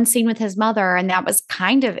then the one scene with his mother. And that was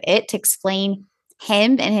kind of it to explain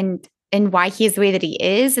him and why he is the way that he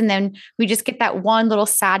is. And then we just get that one little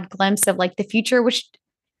sad glimpse of like the future, which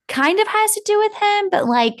kind of has to do with him, but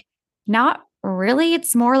like not really.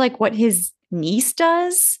 It's more like what his niece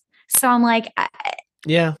does. So I'm like,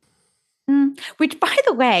 yeah. Which, by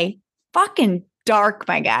the way, fucking dark,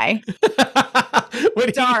 my guy.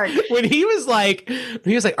 When he was like,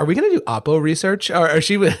 are we going to do Oppo research? Or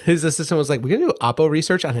his assistant was like, we're going to do Oppo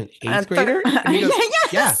research on an 8th grader? And he goes,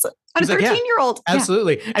 yes. On a 13-year-old. Like,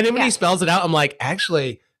 absolutely. And then when he spells it out, I'm like,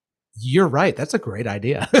 actually, you're right. That's a great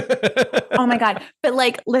idea. Oh my God. But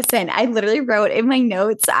like, listen, I literally wrote in my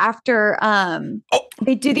notes after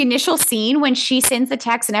they do the initial scene when she sends the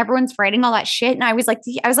text and everyone's writing all that shit. And I was like,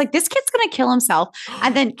 this kid's going to kill himself.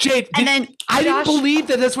 And then Jade, I didn't believe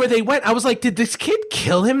that that's where they went. I was like, did this kid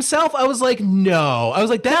kill himself? I was like, no. I was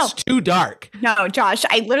like, that's too dark. No, Josh,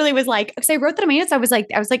 I literally was like, because I wrote that in my notes. I was like,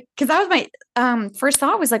 because that was my first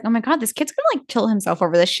thought was like, oh my God, this kid's going to like kill himself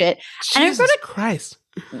over this shit. Jesus and I wrote it Christ.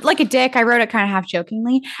 Like a dick. I wrote it kind of half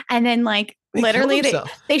jokingly. And then like literally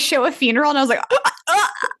they show a funeral and I was like,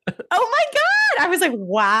 oh my God. I was like,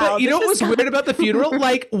 wow. But you know what was weird about the funeral?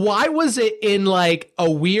 Like, why was it in like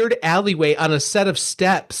a weird alleyway on a set of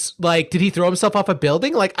steps? Like, did he throw himself off a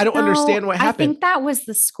building? Like, I don't understand what happened. I think that was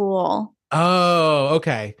the school. Oh,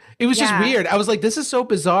 okay. It was just weird. I was like, this is so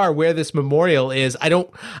bizarre where this memorial is.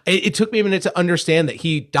 It took me a minute to understand that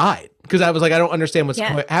he died because I was like, I don't understand what's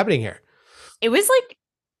happening here. It was like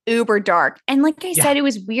uber dark. And like I said, it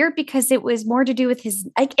was weird because it was more to do with his,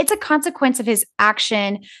 like, it's a consequence of his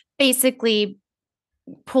action, basically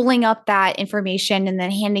pulling up that information and then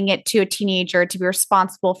handing it to a teenager to be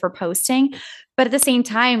responsible for posting. But at the same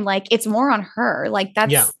time, like, it's more on her. Like,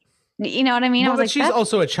 that's, you know what I mean? Well, I was like, she's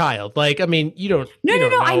also a child. Like, I mean, you don't. No,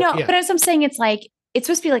 I know. Yeah. But as I'm saying, it's like, it's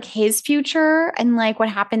supposed to be like his future and like what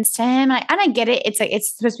happens to him. And I get it. It's like,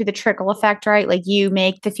 it's supposed to be the trickle effect, right? Like, you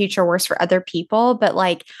make the future worse for other people, but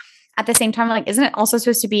like at the same time, like, isn't it also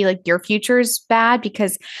supposed to be like your future's bad?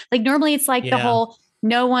 Because like, normally it's like the whole,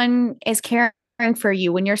 no one is caring for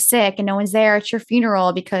you when you're sick and no one's there at your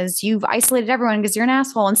funeral because you've isolated everyone because you're an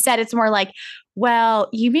asshole. Instead, it's more like, well,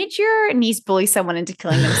 you made your niece bully someone into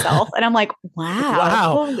killing himself. And I'm like,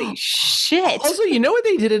 wow, holy shit. Also, you know what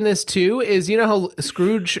they did in this too is, you know how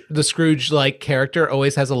the Scrooge like character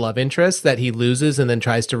always has a love interest that he loses and then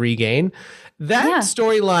tries to regain? That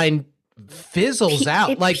storyline fizzles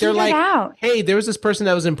out. Like, they're like, hey, there was this person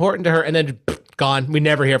that was important to her and then gone. We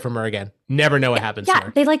never hear from her again. Never know what happens to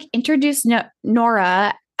her. They like introduced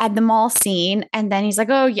Nora at the mall scene and then he's like,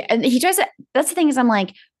 oh yeah. And he tries to, that's the thing is I'm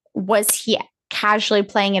like, was he casually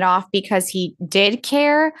playing it off because he did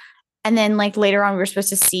care? And then like later on we were supposed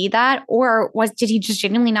to see that, or did he just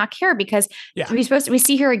genuinely not care? Because we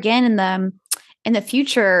see her again in the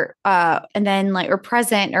future, and then like, or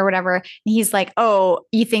present or whatever. And he's like, oh,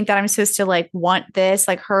 you think that I'm supposed to like want this,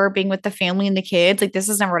 like her being with the family and the kids? Like, this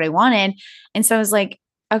is never what I wanted. And so I was like,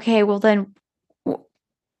 okay, well then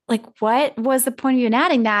like, what was the point of even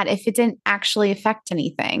adding that if it didn't actually affect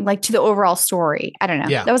anything, like to the overall story? I don't know.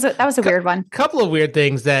 Yeah. That was a weird one. Couple of weird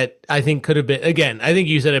things that I think could have been, again, I think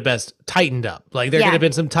you said it best, tightened up. Like there could have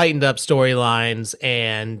been some tightened up storylines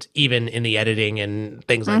and even in the editing and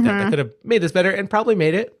things like that could have made this better and probably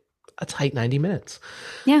made it a tight 90 minutes.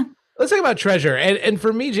 Yeah. Let's talk about treasure. And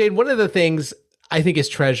for me, Jade, one of the things I think is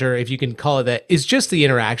treasure, if you can call it that, is just the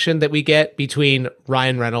interaction that we get between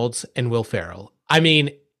Ryan Reynolds and Will Ferrell. I mean,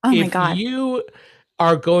 if you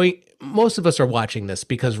are going, most of us are watching this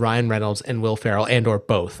because Ryan Reynolds and Will Ferrell and or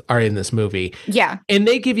both are in this movie. Yeah. And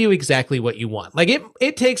they give you exactly what you want. Like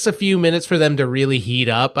it takes a few minutes for them to really heat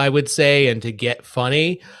up, I would say, and to get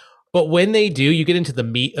funny. But when they do, you get into the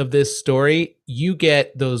meat of this story, you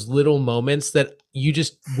get those little moments that you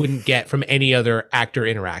just wouldn't get from any other actor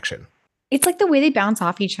interaction. It's like the way they bounce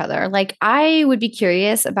off each other. Like I would be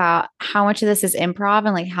curious about how much of this is improv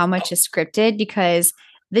and like how much is scripted, because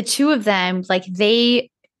the two of them, like they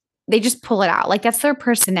just pull it out. Like that's their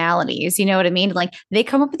personalities. You know what I mean? Like they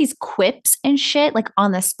come up with these quips and shit like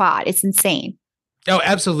on the spot. It's insane. Oh,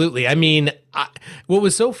 absolutely. I mean, what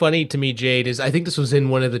was so funny to me, Jade, is I think this was in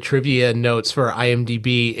one of the trivia notes for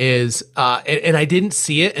IMDb is, and I didn't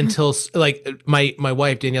see it until like my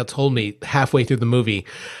wife, Danielle, told me halfway through the movie.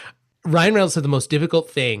 Ryan Reynolds said the most difficult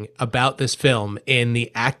thing about this film in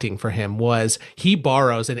the acting for him was he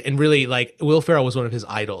borrows and really like Will Ferrell was one of his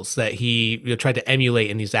idols that he tried to emulate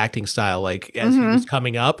in his acting style, like as he was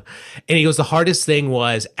coming up. And he goes, the hardest thing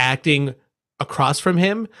was acting across from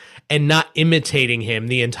him and not imitating him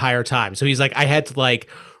the entire time. So he's like, I had to like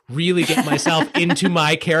really get myself into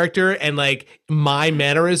my character and like my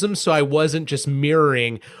mannerisms. So I wasn't just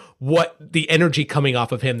mirroring what the energy coming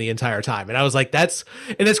off of him the entire time. And I was like, that's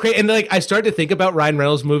great. And like, I started to think about Ryan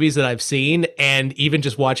Reynolds movies that I've seen and even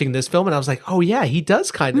just watching this film. And I was like, oh yeah, he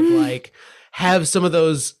does kind of like have some of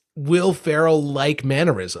those Will Ferrell like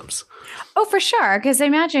mannerisms. Oh, for sure. Because I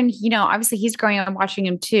imagine, obviously he's growing up watching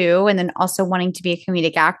him too. And then also wanting to be a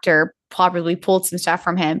comedic actor probably pulled some stuff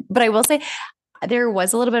from him. But I will say there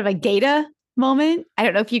was a little bit of a Gata moment. I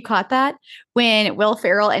don't know if you caught that when Will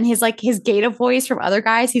Ferrell and his Gata voice from other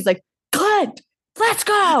guys, he's like, Clint, let's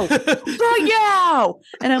go right now.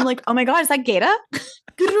 And I'm like, oh my God, is that Gata?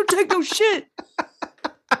 You don't take no shit.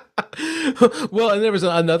 Well, and there was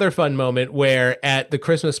another fun moment where at the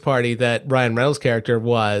Christmas party that Ryan Reynolds' character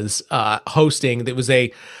was hosting, it was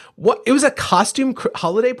a costume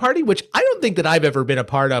holiday party, which I don't think that I've ever been a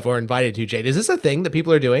part of or invited to, Jade. Is this a thing that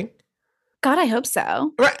people are doing? God, I hope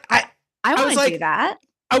so. Right. I want to do that.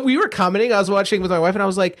 We were commenting. I was watching with my wife and I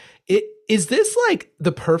was like, is this like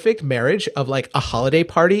the perfect marriage of like a holiday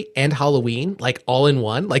party and Halloween, like all in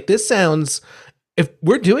one? Like this sounds, if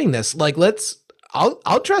we're doing this, like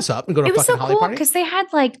I'll dress up and go to a fucking holiday party. Because they had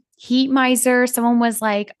like Heat Miser. Someone was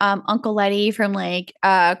like Uncle Letty from like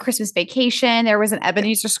Christmas Vacation. There was an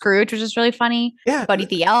Ebenezer Scrooge, which is really funny. Yeah. Buddy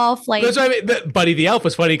the Elf. Like that's what I mean. Buddy the Elf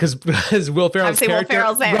was funny because Will Ferrell's character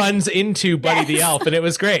runs into Buddy the Elf, and it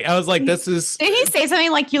was great. I was like, this is. Did he say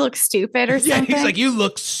something like "you look stupid" or something? Yeah, he's like, "You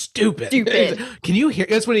look stupid." Stupid. Like, can you hear?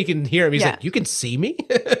 That's when he can hear him. He's like, "You can see me."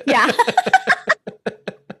 Yeah.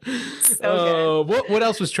 So good. What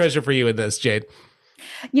else was treasure for you in this, Jade?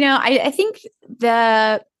 I think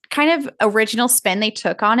the kind of original spin they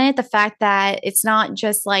took on it, the fact that it's not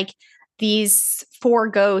just like these 4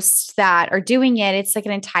 ghosts that are doing it, it's like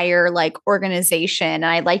an entire like organization. And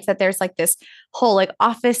I like that there's like this whole like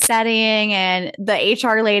office setting, and the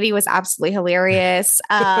HR lady was absolutely hilarious.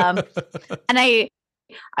 And I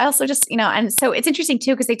also just, and so it's interesting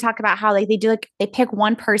too, because they talk about how like they pick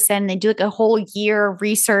one person, they do like a whole year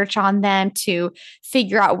research on them to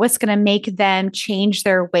figure out what's going to make them change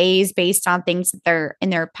their ways based on things that they're in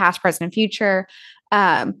their past, present, and future.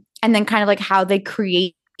 And then kind of like how they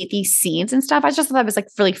create these scenes and stuff. I just thought that was like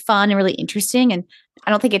really fun and really interesting. And I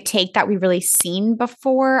don't think a take that we've really seen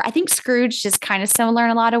before. I think Scrooge is kind of similar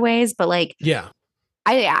in a lot of ways, but like, yeah,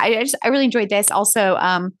 I really enjoyed this. Also,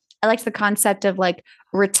 I liked the concept of like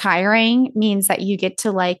retiring means that you get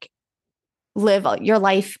to like live your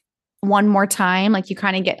life one more time. Like you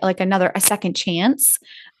kind of get like a second chance,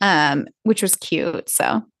 which was cute.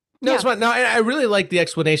 So no, it's fun. No, I really like the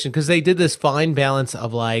explanation because they did this fine balance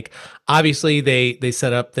of like, obviously they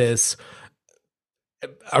set up this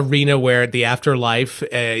arena where the afterlife,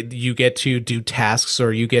 you get to do tasks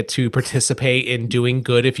or you get to participate in doing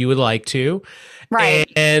good if you would like to.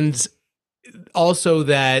 Right. And also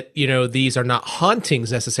that, these are not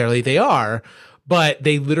hauntings necessarily. They are, but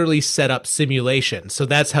they literally set up simulations. So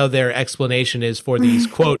that's how their explanation is for these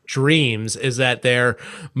quote dreams, is that they're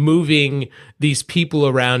moving these people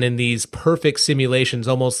around in these perfect simulations,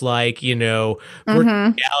 almost like, virtual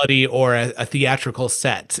reality or a theatrical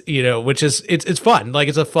set, which is, it's fun. Like,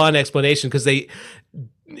 it's a fun explanation because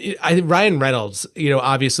Ryan Reynolds,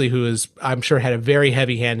 obviously, who is, I'm sure, had a very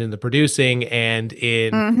heavy hand in the producing and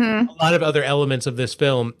in a lot of other elements of this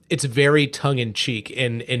film. It's very tongue in cheek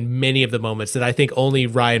in many of the moments that I think only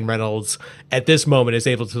Ryan Reynolds at this moment is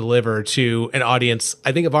able to deliver to an audience,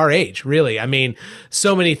 I think, of our age, really. I mean,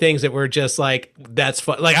 so many things that were just like, that's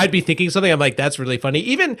fun. Like, I'd be thinking something, I'm like, that's really funny.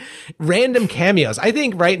 Even random cameos. I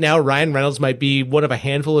think right now, Ryan Reynolds might be one of a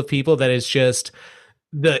handful of people that is just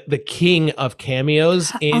the king of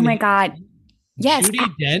cameos. Oh my God. Yes.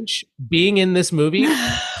 Judi Dench being in this movie,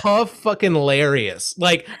 fucking hilarious.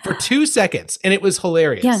 Like, for 2 seconds, and it was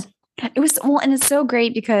hilarious. Yeah. It was, well, and it's so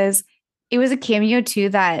great because it was a cameo too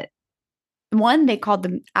that, one, they called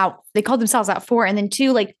themselves out for, and then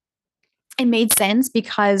two, like, it made sense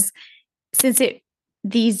because since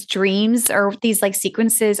these dreams or these like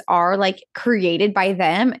sequences are like created by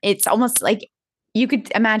them, it's almost like you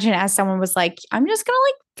could imagine as someone was like, I'm just going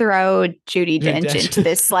to like throw Judi Dench into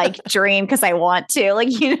this like dream because I want to, like,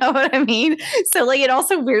 you know what I mean? So like, it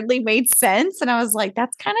also weirdly made sense. And I was like,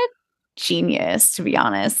 that's kind of genius, to be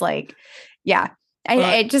honest. Like, yeah,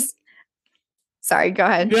 I just, sorry, go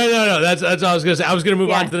ahead. No. That's what I was going to say. I was going to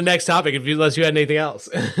move on to the next topic unless you had anything else.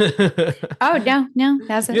 Oh, no,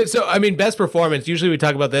 that's it. Yeah, so, I mean, best performance, usually we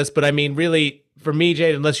talk about this, but I mean, really, for me,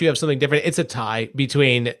 Jade, unless you have something different, it's a tie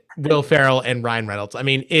between Will Ferrell and Ryan Reynolds. I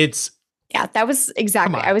mean, it's... Yeah, that was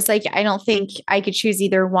exactly. I was like, I don't think I could choose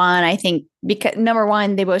either one. I think because, number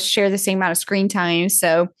one, they both share the same amount of screen time.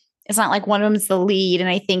 So it's not like one of them is the lead. And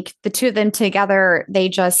I think the two of them together,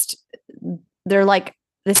 they're like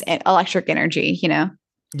this electric energy,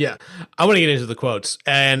 Yeah, I want to get into the quotes,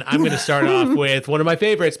 and I'm going to start off with one of my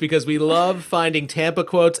favorites because we love finding Tampa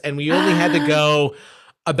quotes, and we only had to go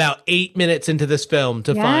about 8 minutes into this film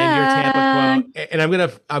to find your Tampa quote. And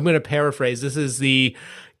I'm gonna paraphrase. This is the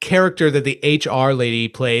character that the HR lady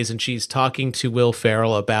plays, and she's talking to Will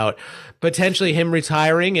Ferrell about potentially him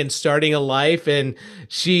retiring and starting a life. And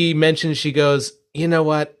she mentions, she goes, you know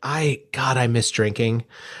what? I miss drinking.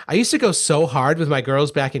 I used to go so hard with my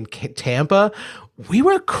girls back in Tampa. We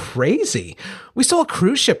were crazy. We saw a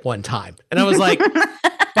cruise ship one time. And I was like,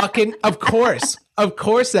 fucking, of course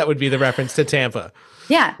that would be the reference to Tampa.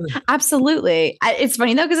 Yeah, absolutely. It's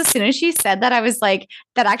funny though, because as soon as she said that, I was like,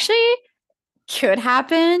 that actually could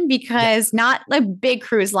happen because not like big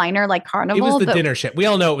cruise liner like Carnival. It was the dinner ship. We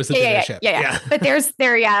all know it was the dinner ship. Yeah. But I was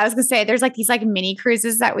gonna say there's like these like mini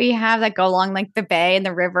cruises that we have that go along like the bay and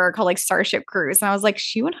the river called like Starship Cruise. And I was like,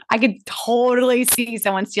 I could totally see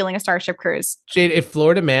someone stealing a Starship Cruise. Jade, if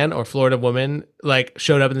Florida man or Florida woman like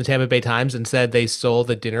showed up in the Tampa Bay Times and said they stole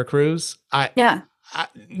the dinner cruise,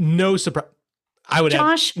 no surprise. I would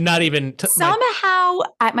Josh, have not even... somehow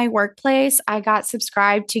at my workplace, I got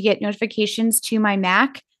subscribed to get notifications to my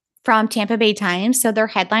Mac from Tampa Bay Times. So their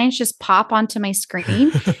headlines just pop onto my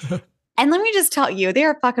screen. And let me just tell you, they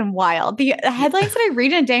are fucking wild. The headlines that I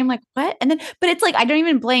read in a day, I'm like, what? And then, but it's like, I don't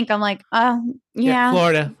even blink. I'm like,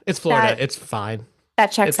 Florida. It's Florida. It's fine.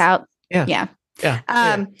 That checks out. Yeah.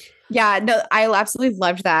 Yeah, no, I absolutely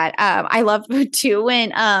loved that. I love too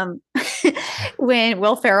when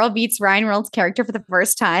Will Ferrell meets Ryan Reynolds' character for the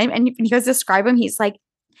first time, and he goes to describe him, he's like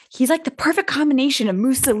the perfect combination of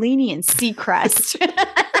Mussolini and Seacrest.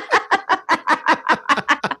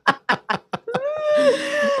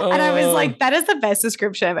 And I was like, that is the best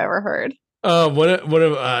description I've ever heard. One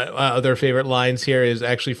of other favorite lines here is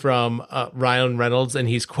actually from Ryan Reynolds, and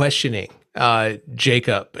he's questioning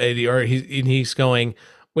Jacob, or he's going,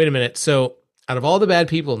 wait a minute. So out of all the bad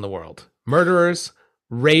people in the world, murderers,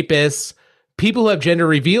 rapists, people who have gender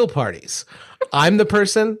reveal parties, I'm the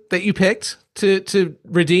person that you picked to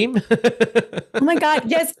redeem. Oh my God.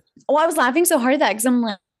 Yes. Well, I was laughing so hard at that because I'm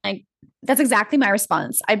like, that's exactly my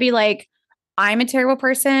response. I'd be like, I'm a terrible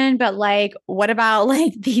person, but like, what about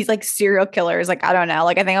like these like serial killers? Like, I don't know.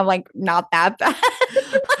 Like, I think I'm like not that bad.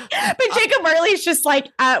 But Jacob Marley's just like,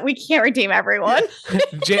 we can't redeem everyone.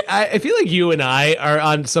 I feel like you and I are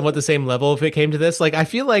on somewhat the same level if it came to this. Like, I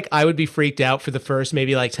feel like I would be freaked out for the first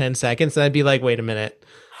maybe like 10 seconds. And I'd be like, wait a minute.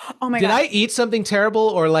 Oh my God. Did I eat something terrible,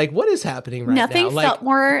 or like what is happening right now? Nothing felt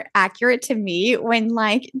more accurate to me when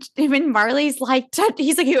Marley's like,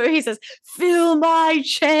 he says, "Fill my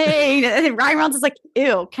chain," and then Ryan Reynolds is like,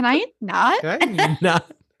 "Ew, can I not?" Can I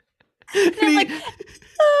not? And I'm like,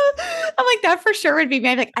 I'm like, that for sure would be me.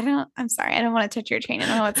 I'm like, I'm sorry. I don't want to touch your chain. I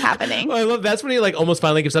don't know what's happening. Well, I love that's when he like almost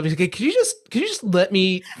finally gives up. He's like, could you just let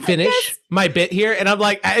me finish my bit here? And I'm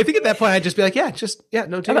like, I think at that point I'd just be like, no,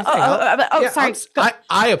 do your thing. Sorry.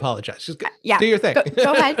 I apologize. Just do your thing.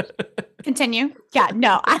 Go ahead. Continue. Yeah,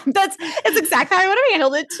 no, it's exactly how I would have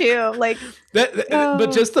handled it too. Like,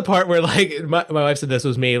 but just the part where like my wife said this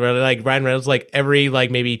was me, where like Ryan Reynolds, like every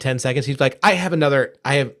like maybe 10 seconds, he's like, I have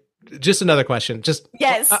just another question. Just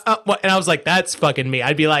yes. What? And I was like, that's fucking me.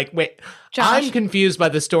 I'd be like, wait, Josh, I'm confused by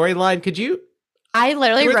the storyline. Could you? I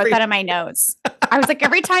literally wrote that in my notes. I was like,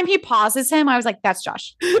 every time he pauses him, I was like, that's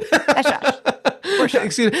Josh. That's Josh. For sure.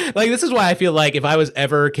 Excuse me. Like, this is why I feel like if I was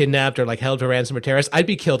ever kidnapped or like held for ransom or terrorist, I'd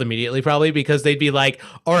be killed immediately, probably, because they'd be like,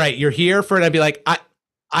 all right, you're here for it. I'd be like,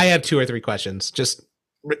 I have 2 or 3 questions. Just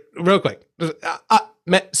real quick.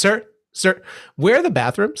 Sir, where are the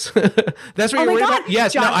bathrooms? That's what you're worried about?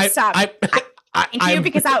 Yes. John, no, stop. Thank you,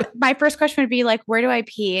 because my first question would be like, where do I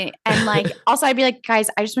pee? And like, also I'd be like, guys,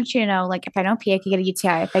 I just want you to know, like, if I don't pee, I could get a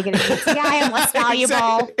UTI. If I get a UTI, I'm less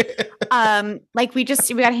valuable. Like we got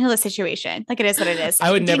to handle the situation. Like, it is what it is.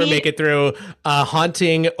 I would never make it through a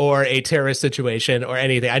haunting or a terrorist situation or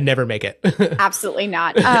anything. I'd never make it. Absolutely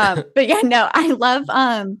not. But yeah, no, I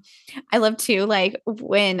love too, like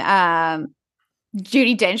when,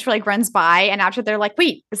 Judi Dench like runs by, and after they're like,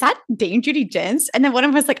 wait, is that Dame Judi Dench? And then one of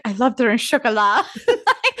them was like, I loved her in Chocolat.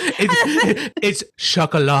 It's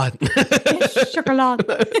Chocolat. It's Chocolat.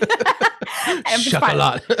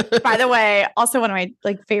 Chocolat. By the way, also one of my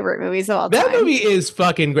like favorite movies of all time. That movie is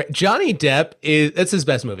fucking great. Johnny Depp that's his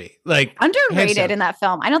best movie. Like, underrated in that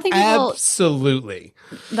film. I don't think people absolutely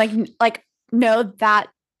like know that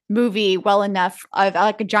movie well enough of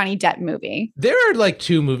like a Johnny Depp movie. There are like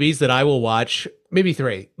 2 movies that I will watch, maybe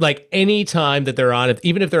 3, like any time that they're on,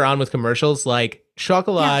 even if they're on with commercials, like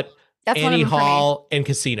Chocolat, Annie Hall, and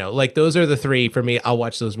Casino. Like, those are the 3 for me. I'll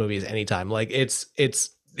watch those movies anytime. Like, it's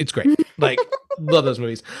great. Like, love those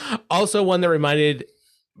movies. Also, one that reminded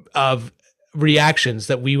of reactions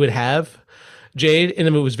that we would have, Jade, and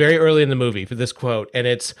it was very early in the movie for this quote, and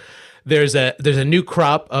it's there's a new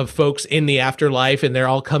crop of folks in the afterlife, and they're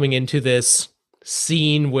all coming into this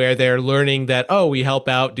scene where they're learning that, we help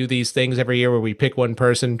out, do these things every year where we pick one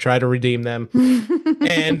person, try to redeem them.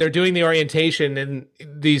 And they're doing the orientation, and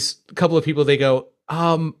these couple of people, they go,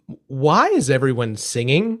 why is everyone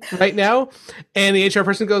singing right now? And the HR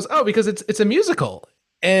person goes, because it's a musical.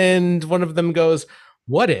 And one of them goes,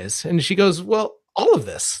 what is? And she goes, well, all of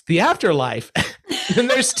this, the afterlife. And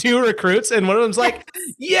there's 2 recruits, and one of them's like,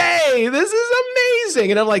 yay, this is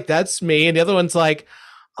amazing. And I'm like, that's me. And the other one's like,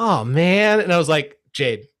 oh man. And I was like,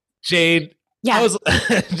 Jade. Yeah. I was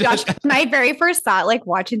Josh, my very first thought, like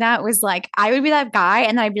watching that, was like, I would be that guy,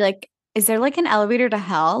 and then I'd be like, is there like an elevator to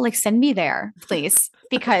hell? Like, send me there, please.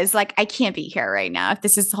 Because like, I can't be here right now if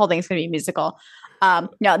the whole thing's gonna be musical. No,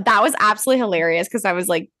 that was absolutely hilarious, because I was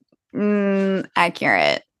like,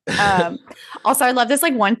 accurate. Also, I love this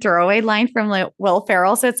like one throwaway line from like Will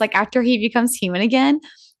Ferrell. So it's like after he becomes human again,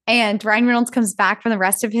 and Ryan Reynolds comes back from the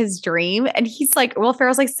rest of his dream, and he's like, Will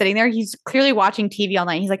Ferrell's like sitting there, he's clearly watching TV all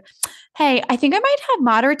night. He's like, hey, I think I might have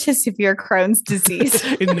moderate to severe Crohn's disease.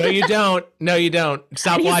 No, you don't.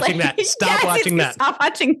 Stop watching that. Stop watching that. Stop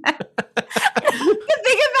watching that. The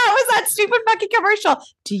thing about was that stupid fucking commercial.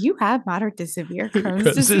 Do you have moderate to severe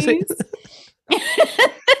Crohn's disease?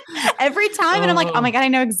 Every time, and I'm like, oh my god, I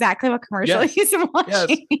know exactly what commercial he's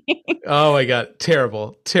watching. Yes. Oh my god,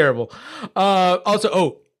 terrible.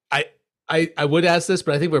 Also, I would ask this,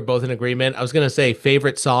 but I think we're both in agreement. I was gonna say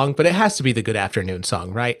favorite song, but it has to be the Good Afternoon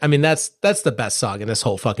song, right? I mean, that's the best song in this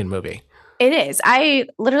whole fucking movie. It is. I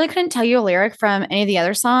literally couldn't tell you a lyric from any of the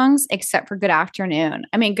other songs except for Good Afternoon.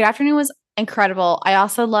 I mean, Good Afternoon was incredible. I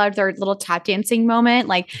also loved their little tap dancing moment.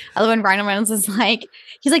 Like, I love when Ryan Reynolds is like,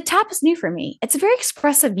 he's like, tap is new for me. It's a very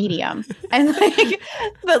expressive medium. And like,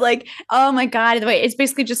 but like, oh my God, the way it's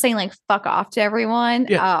basically just saying like, fuck off to everyone.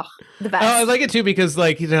 Yeah. Oh, the best. I like it too, because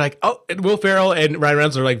like, they're like, and Will Ferrell and Ryan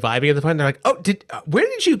Reynolds are like vibing at the point. They're like, where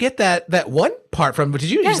did you get that one part from? Did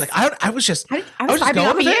you? Yes. He's like, I was just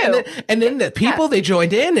going with it. And then the people, they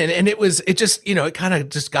joined in, and it just, it kind of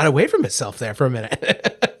just got away from itself there for a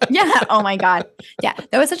minute. Yeah. Oh my God. Yeah.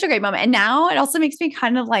 That was such a great moment. And now it also makes me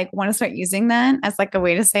kind of like want to start using that as like a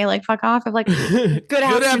way to say like, fuck off. Of like, good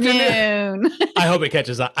afternoon. I hope it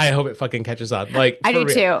catches on. I hope it fucking catches on. Like, I do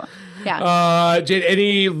too. Yeah. Jade,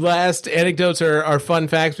 any last anecdotes or fun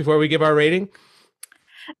facts before we give our rating?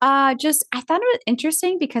 I thought it was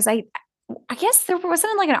interesting because I guess there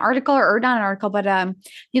wasn't like an article or not an article, but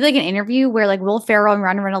you like an interview where like Will Ferrell and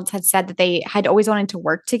Ryan Reynolds had said that they had always wanted to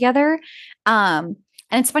work together.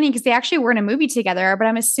 And it's funny because they actually were in a movie together, but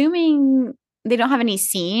I'm assuming they don't have any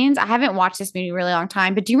scenes. I haven't watched this movie in a really long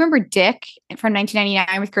time, but do you remember Dick from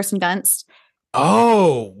 1999 with Kirsten Dunst?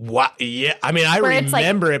 Oh, what? Yeah. I mean, I Where it's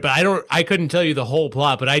remember it, but I couldn't tell you the whole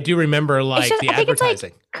plot, but I do remember like the I think advertising. It's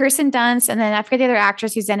like Kirsten Dunst, and then I forget the other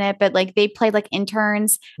actress who's in it, but like they played like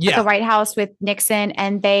interns at the White House with Nixon,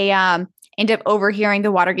 and they end up overhearing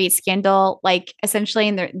the Watergate scandal, like essentially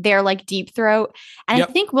in their like deep throat. And I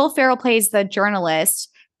think Will Ferrell plays the journalist,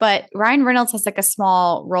 but Ryan Reynolds has like a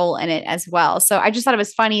small role in it as well. So I just thought it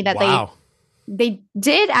was funny that they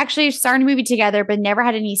did actually start a movie together, but never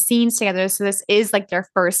had any scenes together. So this is like their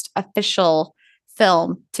first official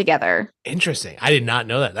film together. Interesting. I did not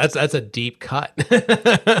know that. That's a deep cut.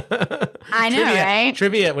 I know, right?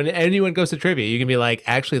 Trivia. When anyone goes to trivia, you can be like,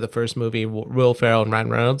 actually, the first movie, Will Ferrell and Ryan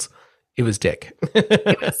Reynolds, it was Dick.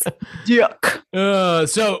 It was Dick.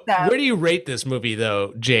 So where do you rate this movie,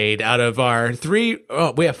 though, Jade? Out of our we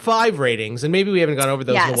have 5 ratings, and maybe we haven't gone over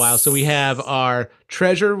those in a while. So we have our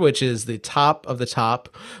treasure, which is the top of the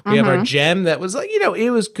top. We have our gem that was like,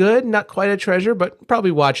 it was good, not quite a treasure, but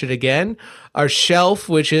probably watch it again. Our shelf,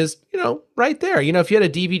 which is, right there. If you had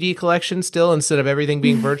a DVD collection still, instead of everything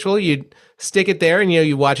being virtual, you'd stick it there and,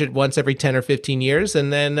 you watch it once every 10 or 15 years.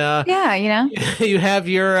 And then, you have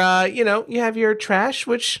your, you have your trash,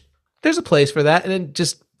 which there's a place for that. And then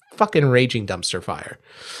just fucking raging dumpster fire.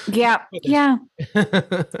 Yeah. Yeah.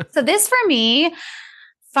 So this for me,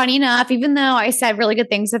 funny enough, even though I said really good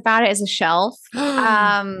things about it as a shelf,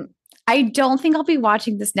 I don't think I'll be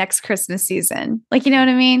watching this next Christmas season. Like, you know what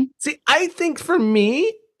I mean? See, I think for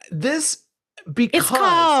me, because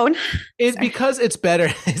it's better.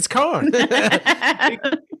 It's cone.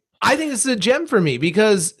 I think this is a gem for me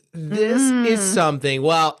because this is something.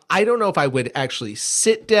 Well, I don't know if I would actually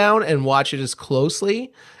sit down and watch it as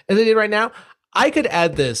closely as I did right now. I could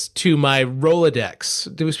add this to my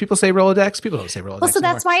Rolodex. Do people say Rolodex? People don't say Rolodex. Well, so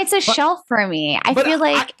that's why it's a shelf for me. I feel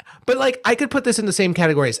like... I could put this in the same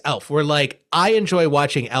category as Elf, where like I enjoy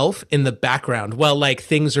watching Elf in the background while like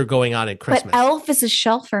things are going on at Christmas. But Elf is a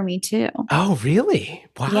shelf for me too. Oh, really?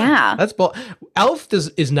 Wow. Yeah. That's bold. Elf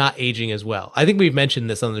is not aging as well. I think we've mentioned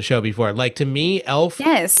this on the show before. Like to me, Elf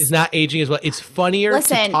is not aging as well. It's funnier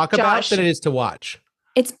to talk about than it is to watch.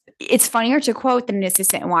 It's funnier to quote than it is to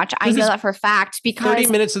sit and watch. I know that for a fact because 30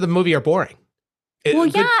 minutes of the movie are boring.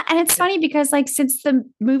 And it's funny because like since the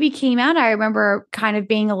movie came out, I remember kind of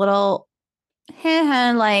being a little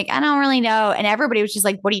like, I don't really know. And everybody was just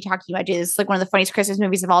like, what are you talking about? Dude, this is like one of the funniest Christmas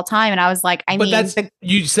movies of all time. And I was like,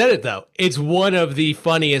 you said it though. It's one of the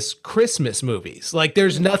funniest Christmas movies. Like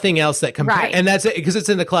there's nothing else that compares. Right. And that's it because it's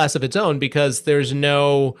in the class of its own because there's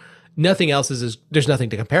nothing else there's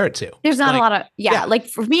nothing to compare it to. There's not a lot of, like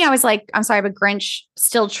for me, I was like, I'm sorry, but Grinch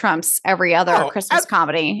still trumps every other Christmas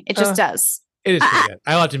comedy. It just does. It is pretty good.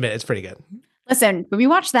 I'll have to admit, it's pretty good. Listen, when we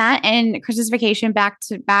watched that and Christmas Vacation back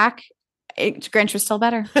to back, Grinch was still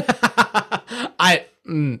better.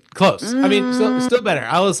 Close. I mean, still better.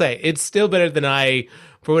 I will say it's still better than I,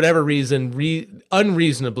 for whatever reason,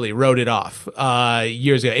 unreasonably wrote it off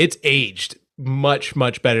years ago. It's aged much,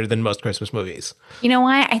 much better than most Christmas movies. You know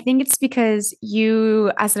why? I think it's because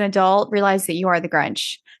you, as an adult, realize that you are the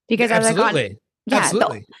Grinch. Because absolutely.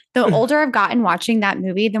 Absolutely. The older I've gotten watching that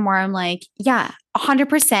movie, the more I'm like,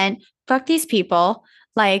 100%. Fuck these people.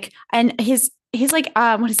 Like, and his like,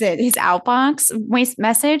 what is it? His outbox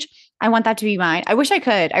message. I want that to be mine. I wish I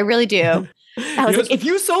could. I really do. I was like, if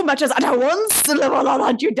you so much as utter one syllable, I'll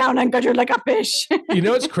hunt you down and gut you like a fish. You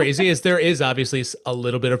know what's crazy is there is obviously a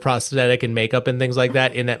little bit of prosthetic and makeup and things like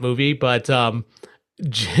that in that movie, but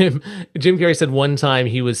Jim Carrey said one time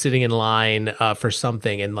he was sitting in line for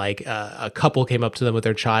something and like a couple came up to them with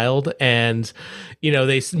their child and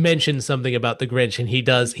they mentioned something about the Grinch and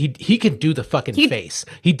he can do the fucking face.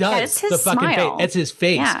 He does the fucking face. That's his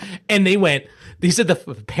face. Yeah. And he said the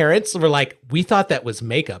parents were like, we thought that was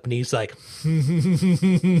makeup. And he's like, and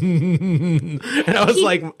I was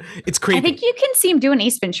like, it's creepy. I think you can see him doing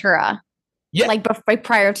Ace Ventura. Yeah. Like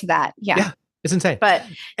prior to that. Yeah. It's insane. But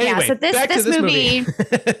anyway, so this movie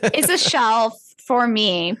is a shelf for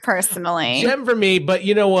me personally. Gem for me, but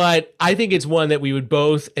you know what? I think it's one that we would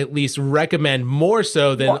both at least recommend more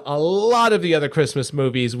so than a lot of the other Christmas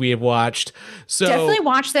movies we have watched. So definitely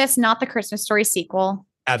watch this, not the Christmas Story sequel.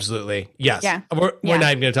 Absolutely. Yes. Yeah. We're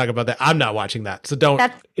not even going to talk about that. I'm not watching that. So don't.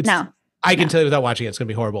 I can tell you without watching it, it's going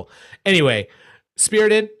to be horrible. Anyway,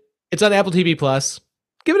 Spirited. It's on Apple TV Plus.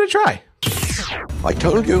 Give it a try. I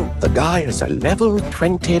told you, the guy is a level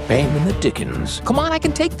 20 Benjamin Dickens. Come on, I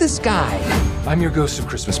can take this guy. I'm your ghost of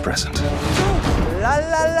Christmas present. La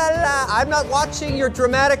la la la. I'm not watching your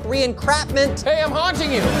dramatic re-encrapment. Hey, I'm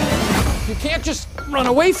haunting you. You can't just run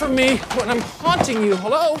away from me when I'm haunting you.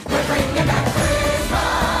 Hello?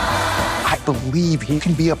 I believe he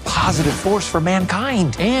can be a positive force for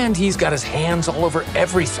mankind. And he's got his hands all over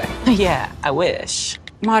everything. Yeah, I wish.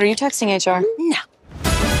 Maud, are you texting HR? No.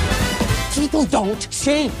 People don't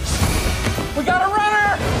change. We got a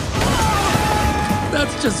runner!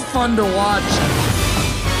 That's just fun to watch.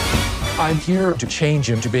 I'm here to change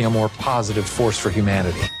him to being a more positive force for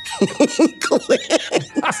humanity.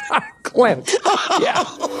 Clint. Yeah.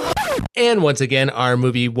 And once again, our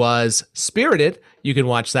movie was Spirited. You can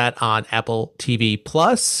watch that on Apple TV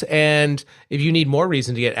Plus. And if you need more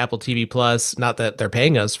reason to get Apple TV Plus, not that they're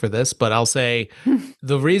paying us for this, but I'll say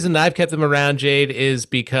the reason I've kept them around, Jade, is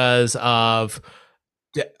because of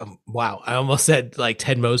wow, I almost said like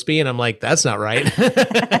Ted Mosby, and I'm like, that's not right.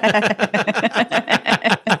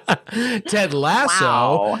 Ted Lasso.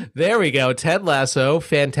 Wow. There we go. Ted Lasso.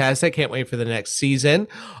 Fantastic. Can't wait for the next season.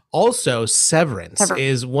 Also, Severance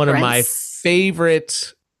is one of my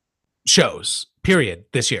favorite shows, period,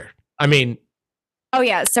 this year. I mean, oh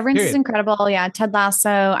yeah, Severance is incredible. Yeah, Ted Lasso.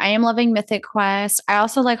 I am loving Mythic Quest. I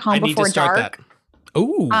also like Home Before Dark.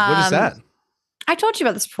 Ooh, what is that? I told you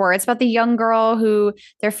about this before. It's about the young girl who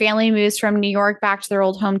their family moves from New York back to their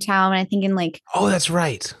old hometown. And I think in like, oh, that's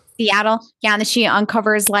right, Seattle. Yeah, and then she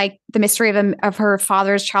uncovers like the mystery of her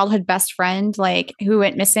father's childhood best friend, like who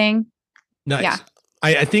went missing. Nice. Yeah,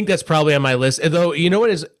 I think that's probably on my list. Though you know what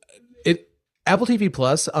is it? Apple TV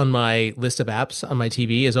Plus on my list of apps on my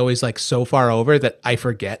TV is always like so far over that I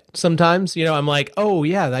forget sometimes. You know, I'm like, oh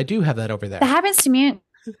yeah, I do have that over there. That happens to me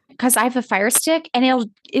because I have a Fire Stick, and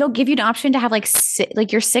it'll give you an option to have like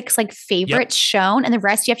your 6 like favorites shown, and the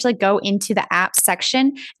rest you have to like go into the app section.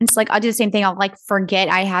 And it's like I'll do the same thing. I'll like forget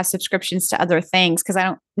I have subscriptions to other things because I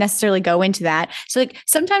don't necessarily go into that. So like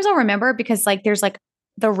sometimes I'll remember because like there's like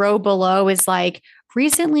the row below is like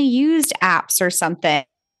recently used apps or something.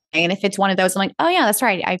 And if it's one of those, I'm like, oh yeah, that's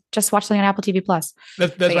right. I just watched something on Apple TV Plus.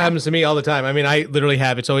 That's what happens to me all the time. I mean, I literally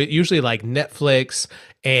have it. So usually like Netflix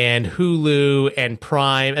and Hulu and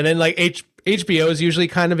Prime, and then like HBO is usually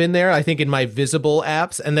kind of in there, I think, in my visible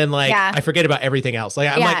apps. And then like I forget about everything else.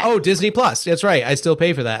 Like I'm like, oh, Disney Plus. That's right. I still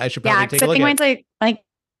pay for that. I should probably take a look at it. I think like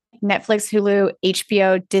Netflix, Hulu,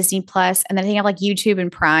 HBO, Disney Plus, and then I think I have like YouTube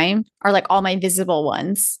and Prime are like all my visible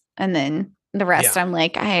ones. And then the rest, I'm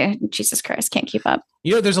like, Jesus Christ, can't keep up.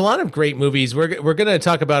 You know, there's a lot of great movies. We're going to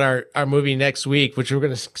talk about our movie next week, which we're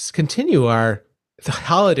going to continue our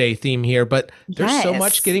holiday theme here. But there's so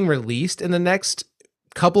much getting released in the next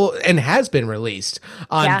couple, and has been released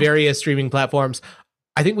on various streaming platforms.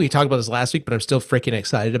 I think we talked about this last week, but I'm still freaking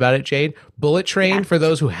excited about it, Jade. Bullet Train, for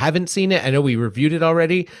those who haven't seen it, I know we reviewed it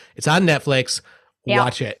already. It's on Netflix.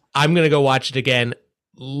 Watch it. I'm going to go watch it again.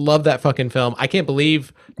 Love that fucking film. I can't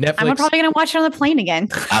believe Netflix. I'm probably going to watch it on the plane again.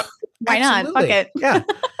 Why not? Fuck it. Yeah.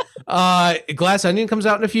 Glass Onion comes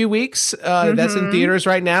out in a few weeks. That's in theaters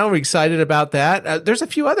right now. We're excited about that. There's a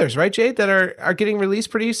few others, right, Jade, that are getting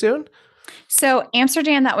released pretty soon? So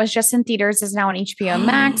Amsterdam, that was just in theaters, is now on HBO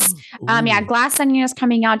Max. Glass Onion is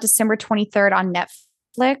coming out December 23rd on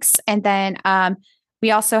Netflix. And then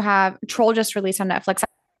we also have Troll just released on Netflix.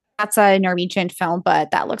 That's a Norwegian film,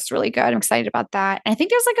 but that looks really good. I'm excited about that. And I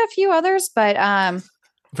think there's like a few others, but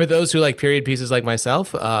for those who like period pieces like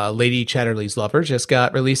myself, Lady Chatterley's Lover just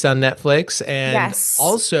got released on Netflix. And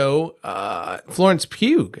also Florence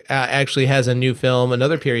Pugh actually has a new film,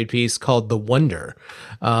 another period piece called The Wonder,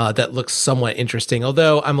 that looks somewhat interesting.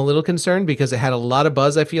 Although I'm a little concerned because it had a lot of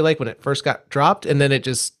buzz, I feel like, when it first got dropped, and then it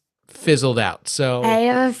just fizzled out. So I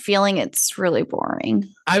have a feeling it's really boring.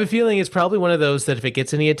 I have a feeling it's probably one of those that if it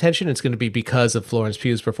gets any attention, it's going to be because of Florence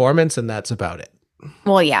Pugh's performance, and that's about it.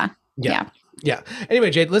 Well, yeah. Anyway,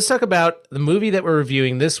 Jade, let's talk about the movie that we're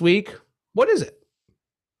reviewing this week. What is it?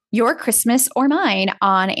 Your Christmas or Mine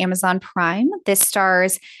on Amazon Prime. This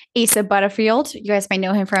stars Asa Butterfield. You guys might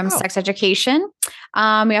know him from Sex Education.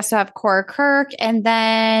 We also have Cora Kirk, and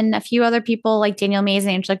then a few other people like Daniel Mays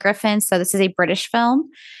and Angela Griffin. So this is a British film.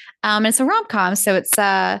 And it's a rom-com. So it's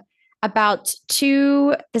about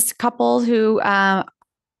this couple who are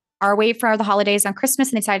away for the holidays on Christmas,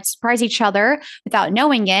 and they decide to surprise each other without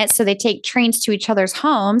knowing it. So they take trains to each other's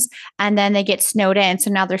homes, and then they get snowed in.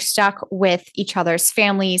 So now they're stuck with each other's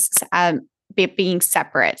families being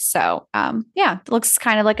separate. So it looks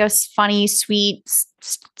kind of like a funny, sweet,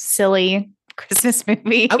 silly Christmas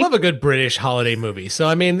movie. I love a good British holiday movie. So,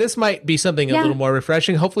 I mean, this might be something a little more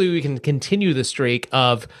refreshing. Hopefully, we can continue the streak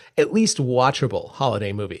of at least watchable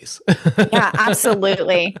holiday movies. Yeah,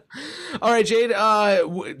 absolutely. All right, Jade,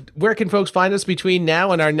 where can folks find us between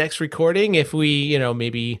now and our next recording if we,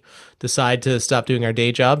 maybe decide to stop doing our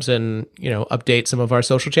day jobs and, update some of our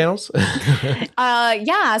social channels? So when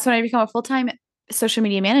I become a full-time social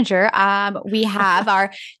media manager, we have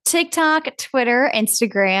our TikTok, Twitter,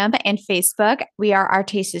 Instagram, and Facebook. We are Our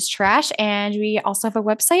Taste is Trash, and we also have a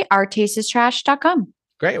website, ourtastestrash.com.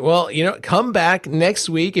 Great. Well, come back next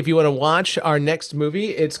week if you want to watch our next movie.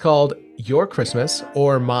 It's called Your Christmas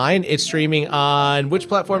or Mine. It's streaming on which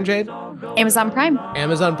platform, Jade? Amazon Prime.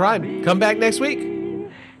 Amazon Prime. Come back next week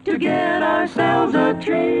to get ourselves a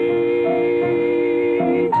tree.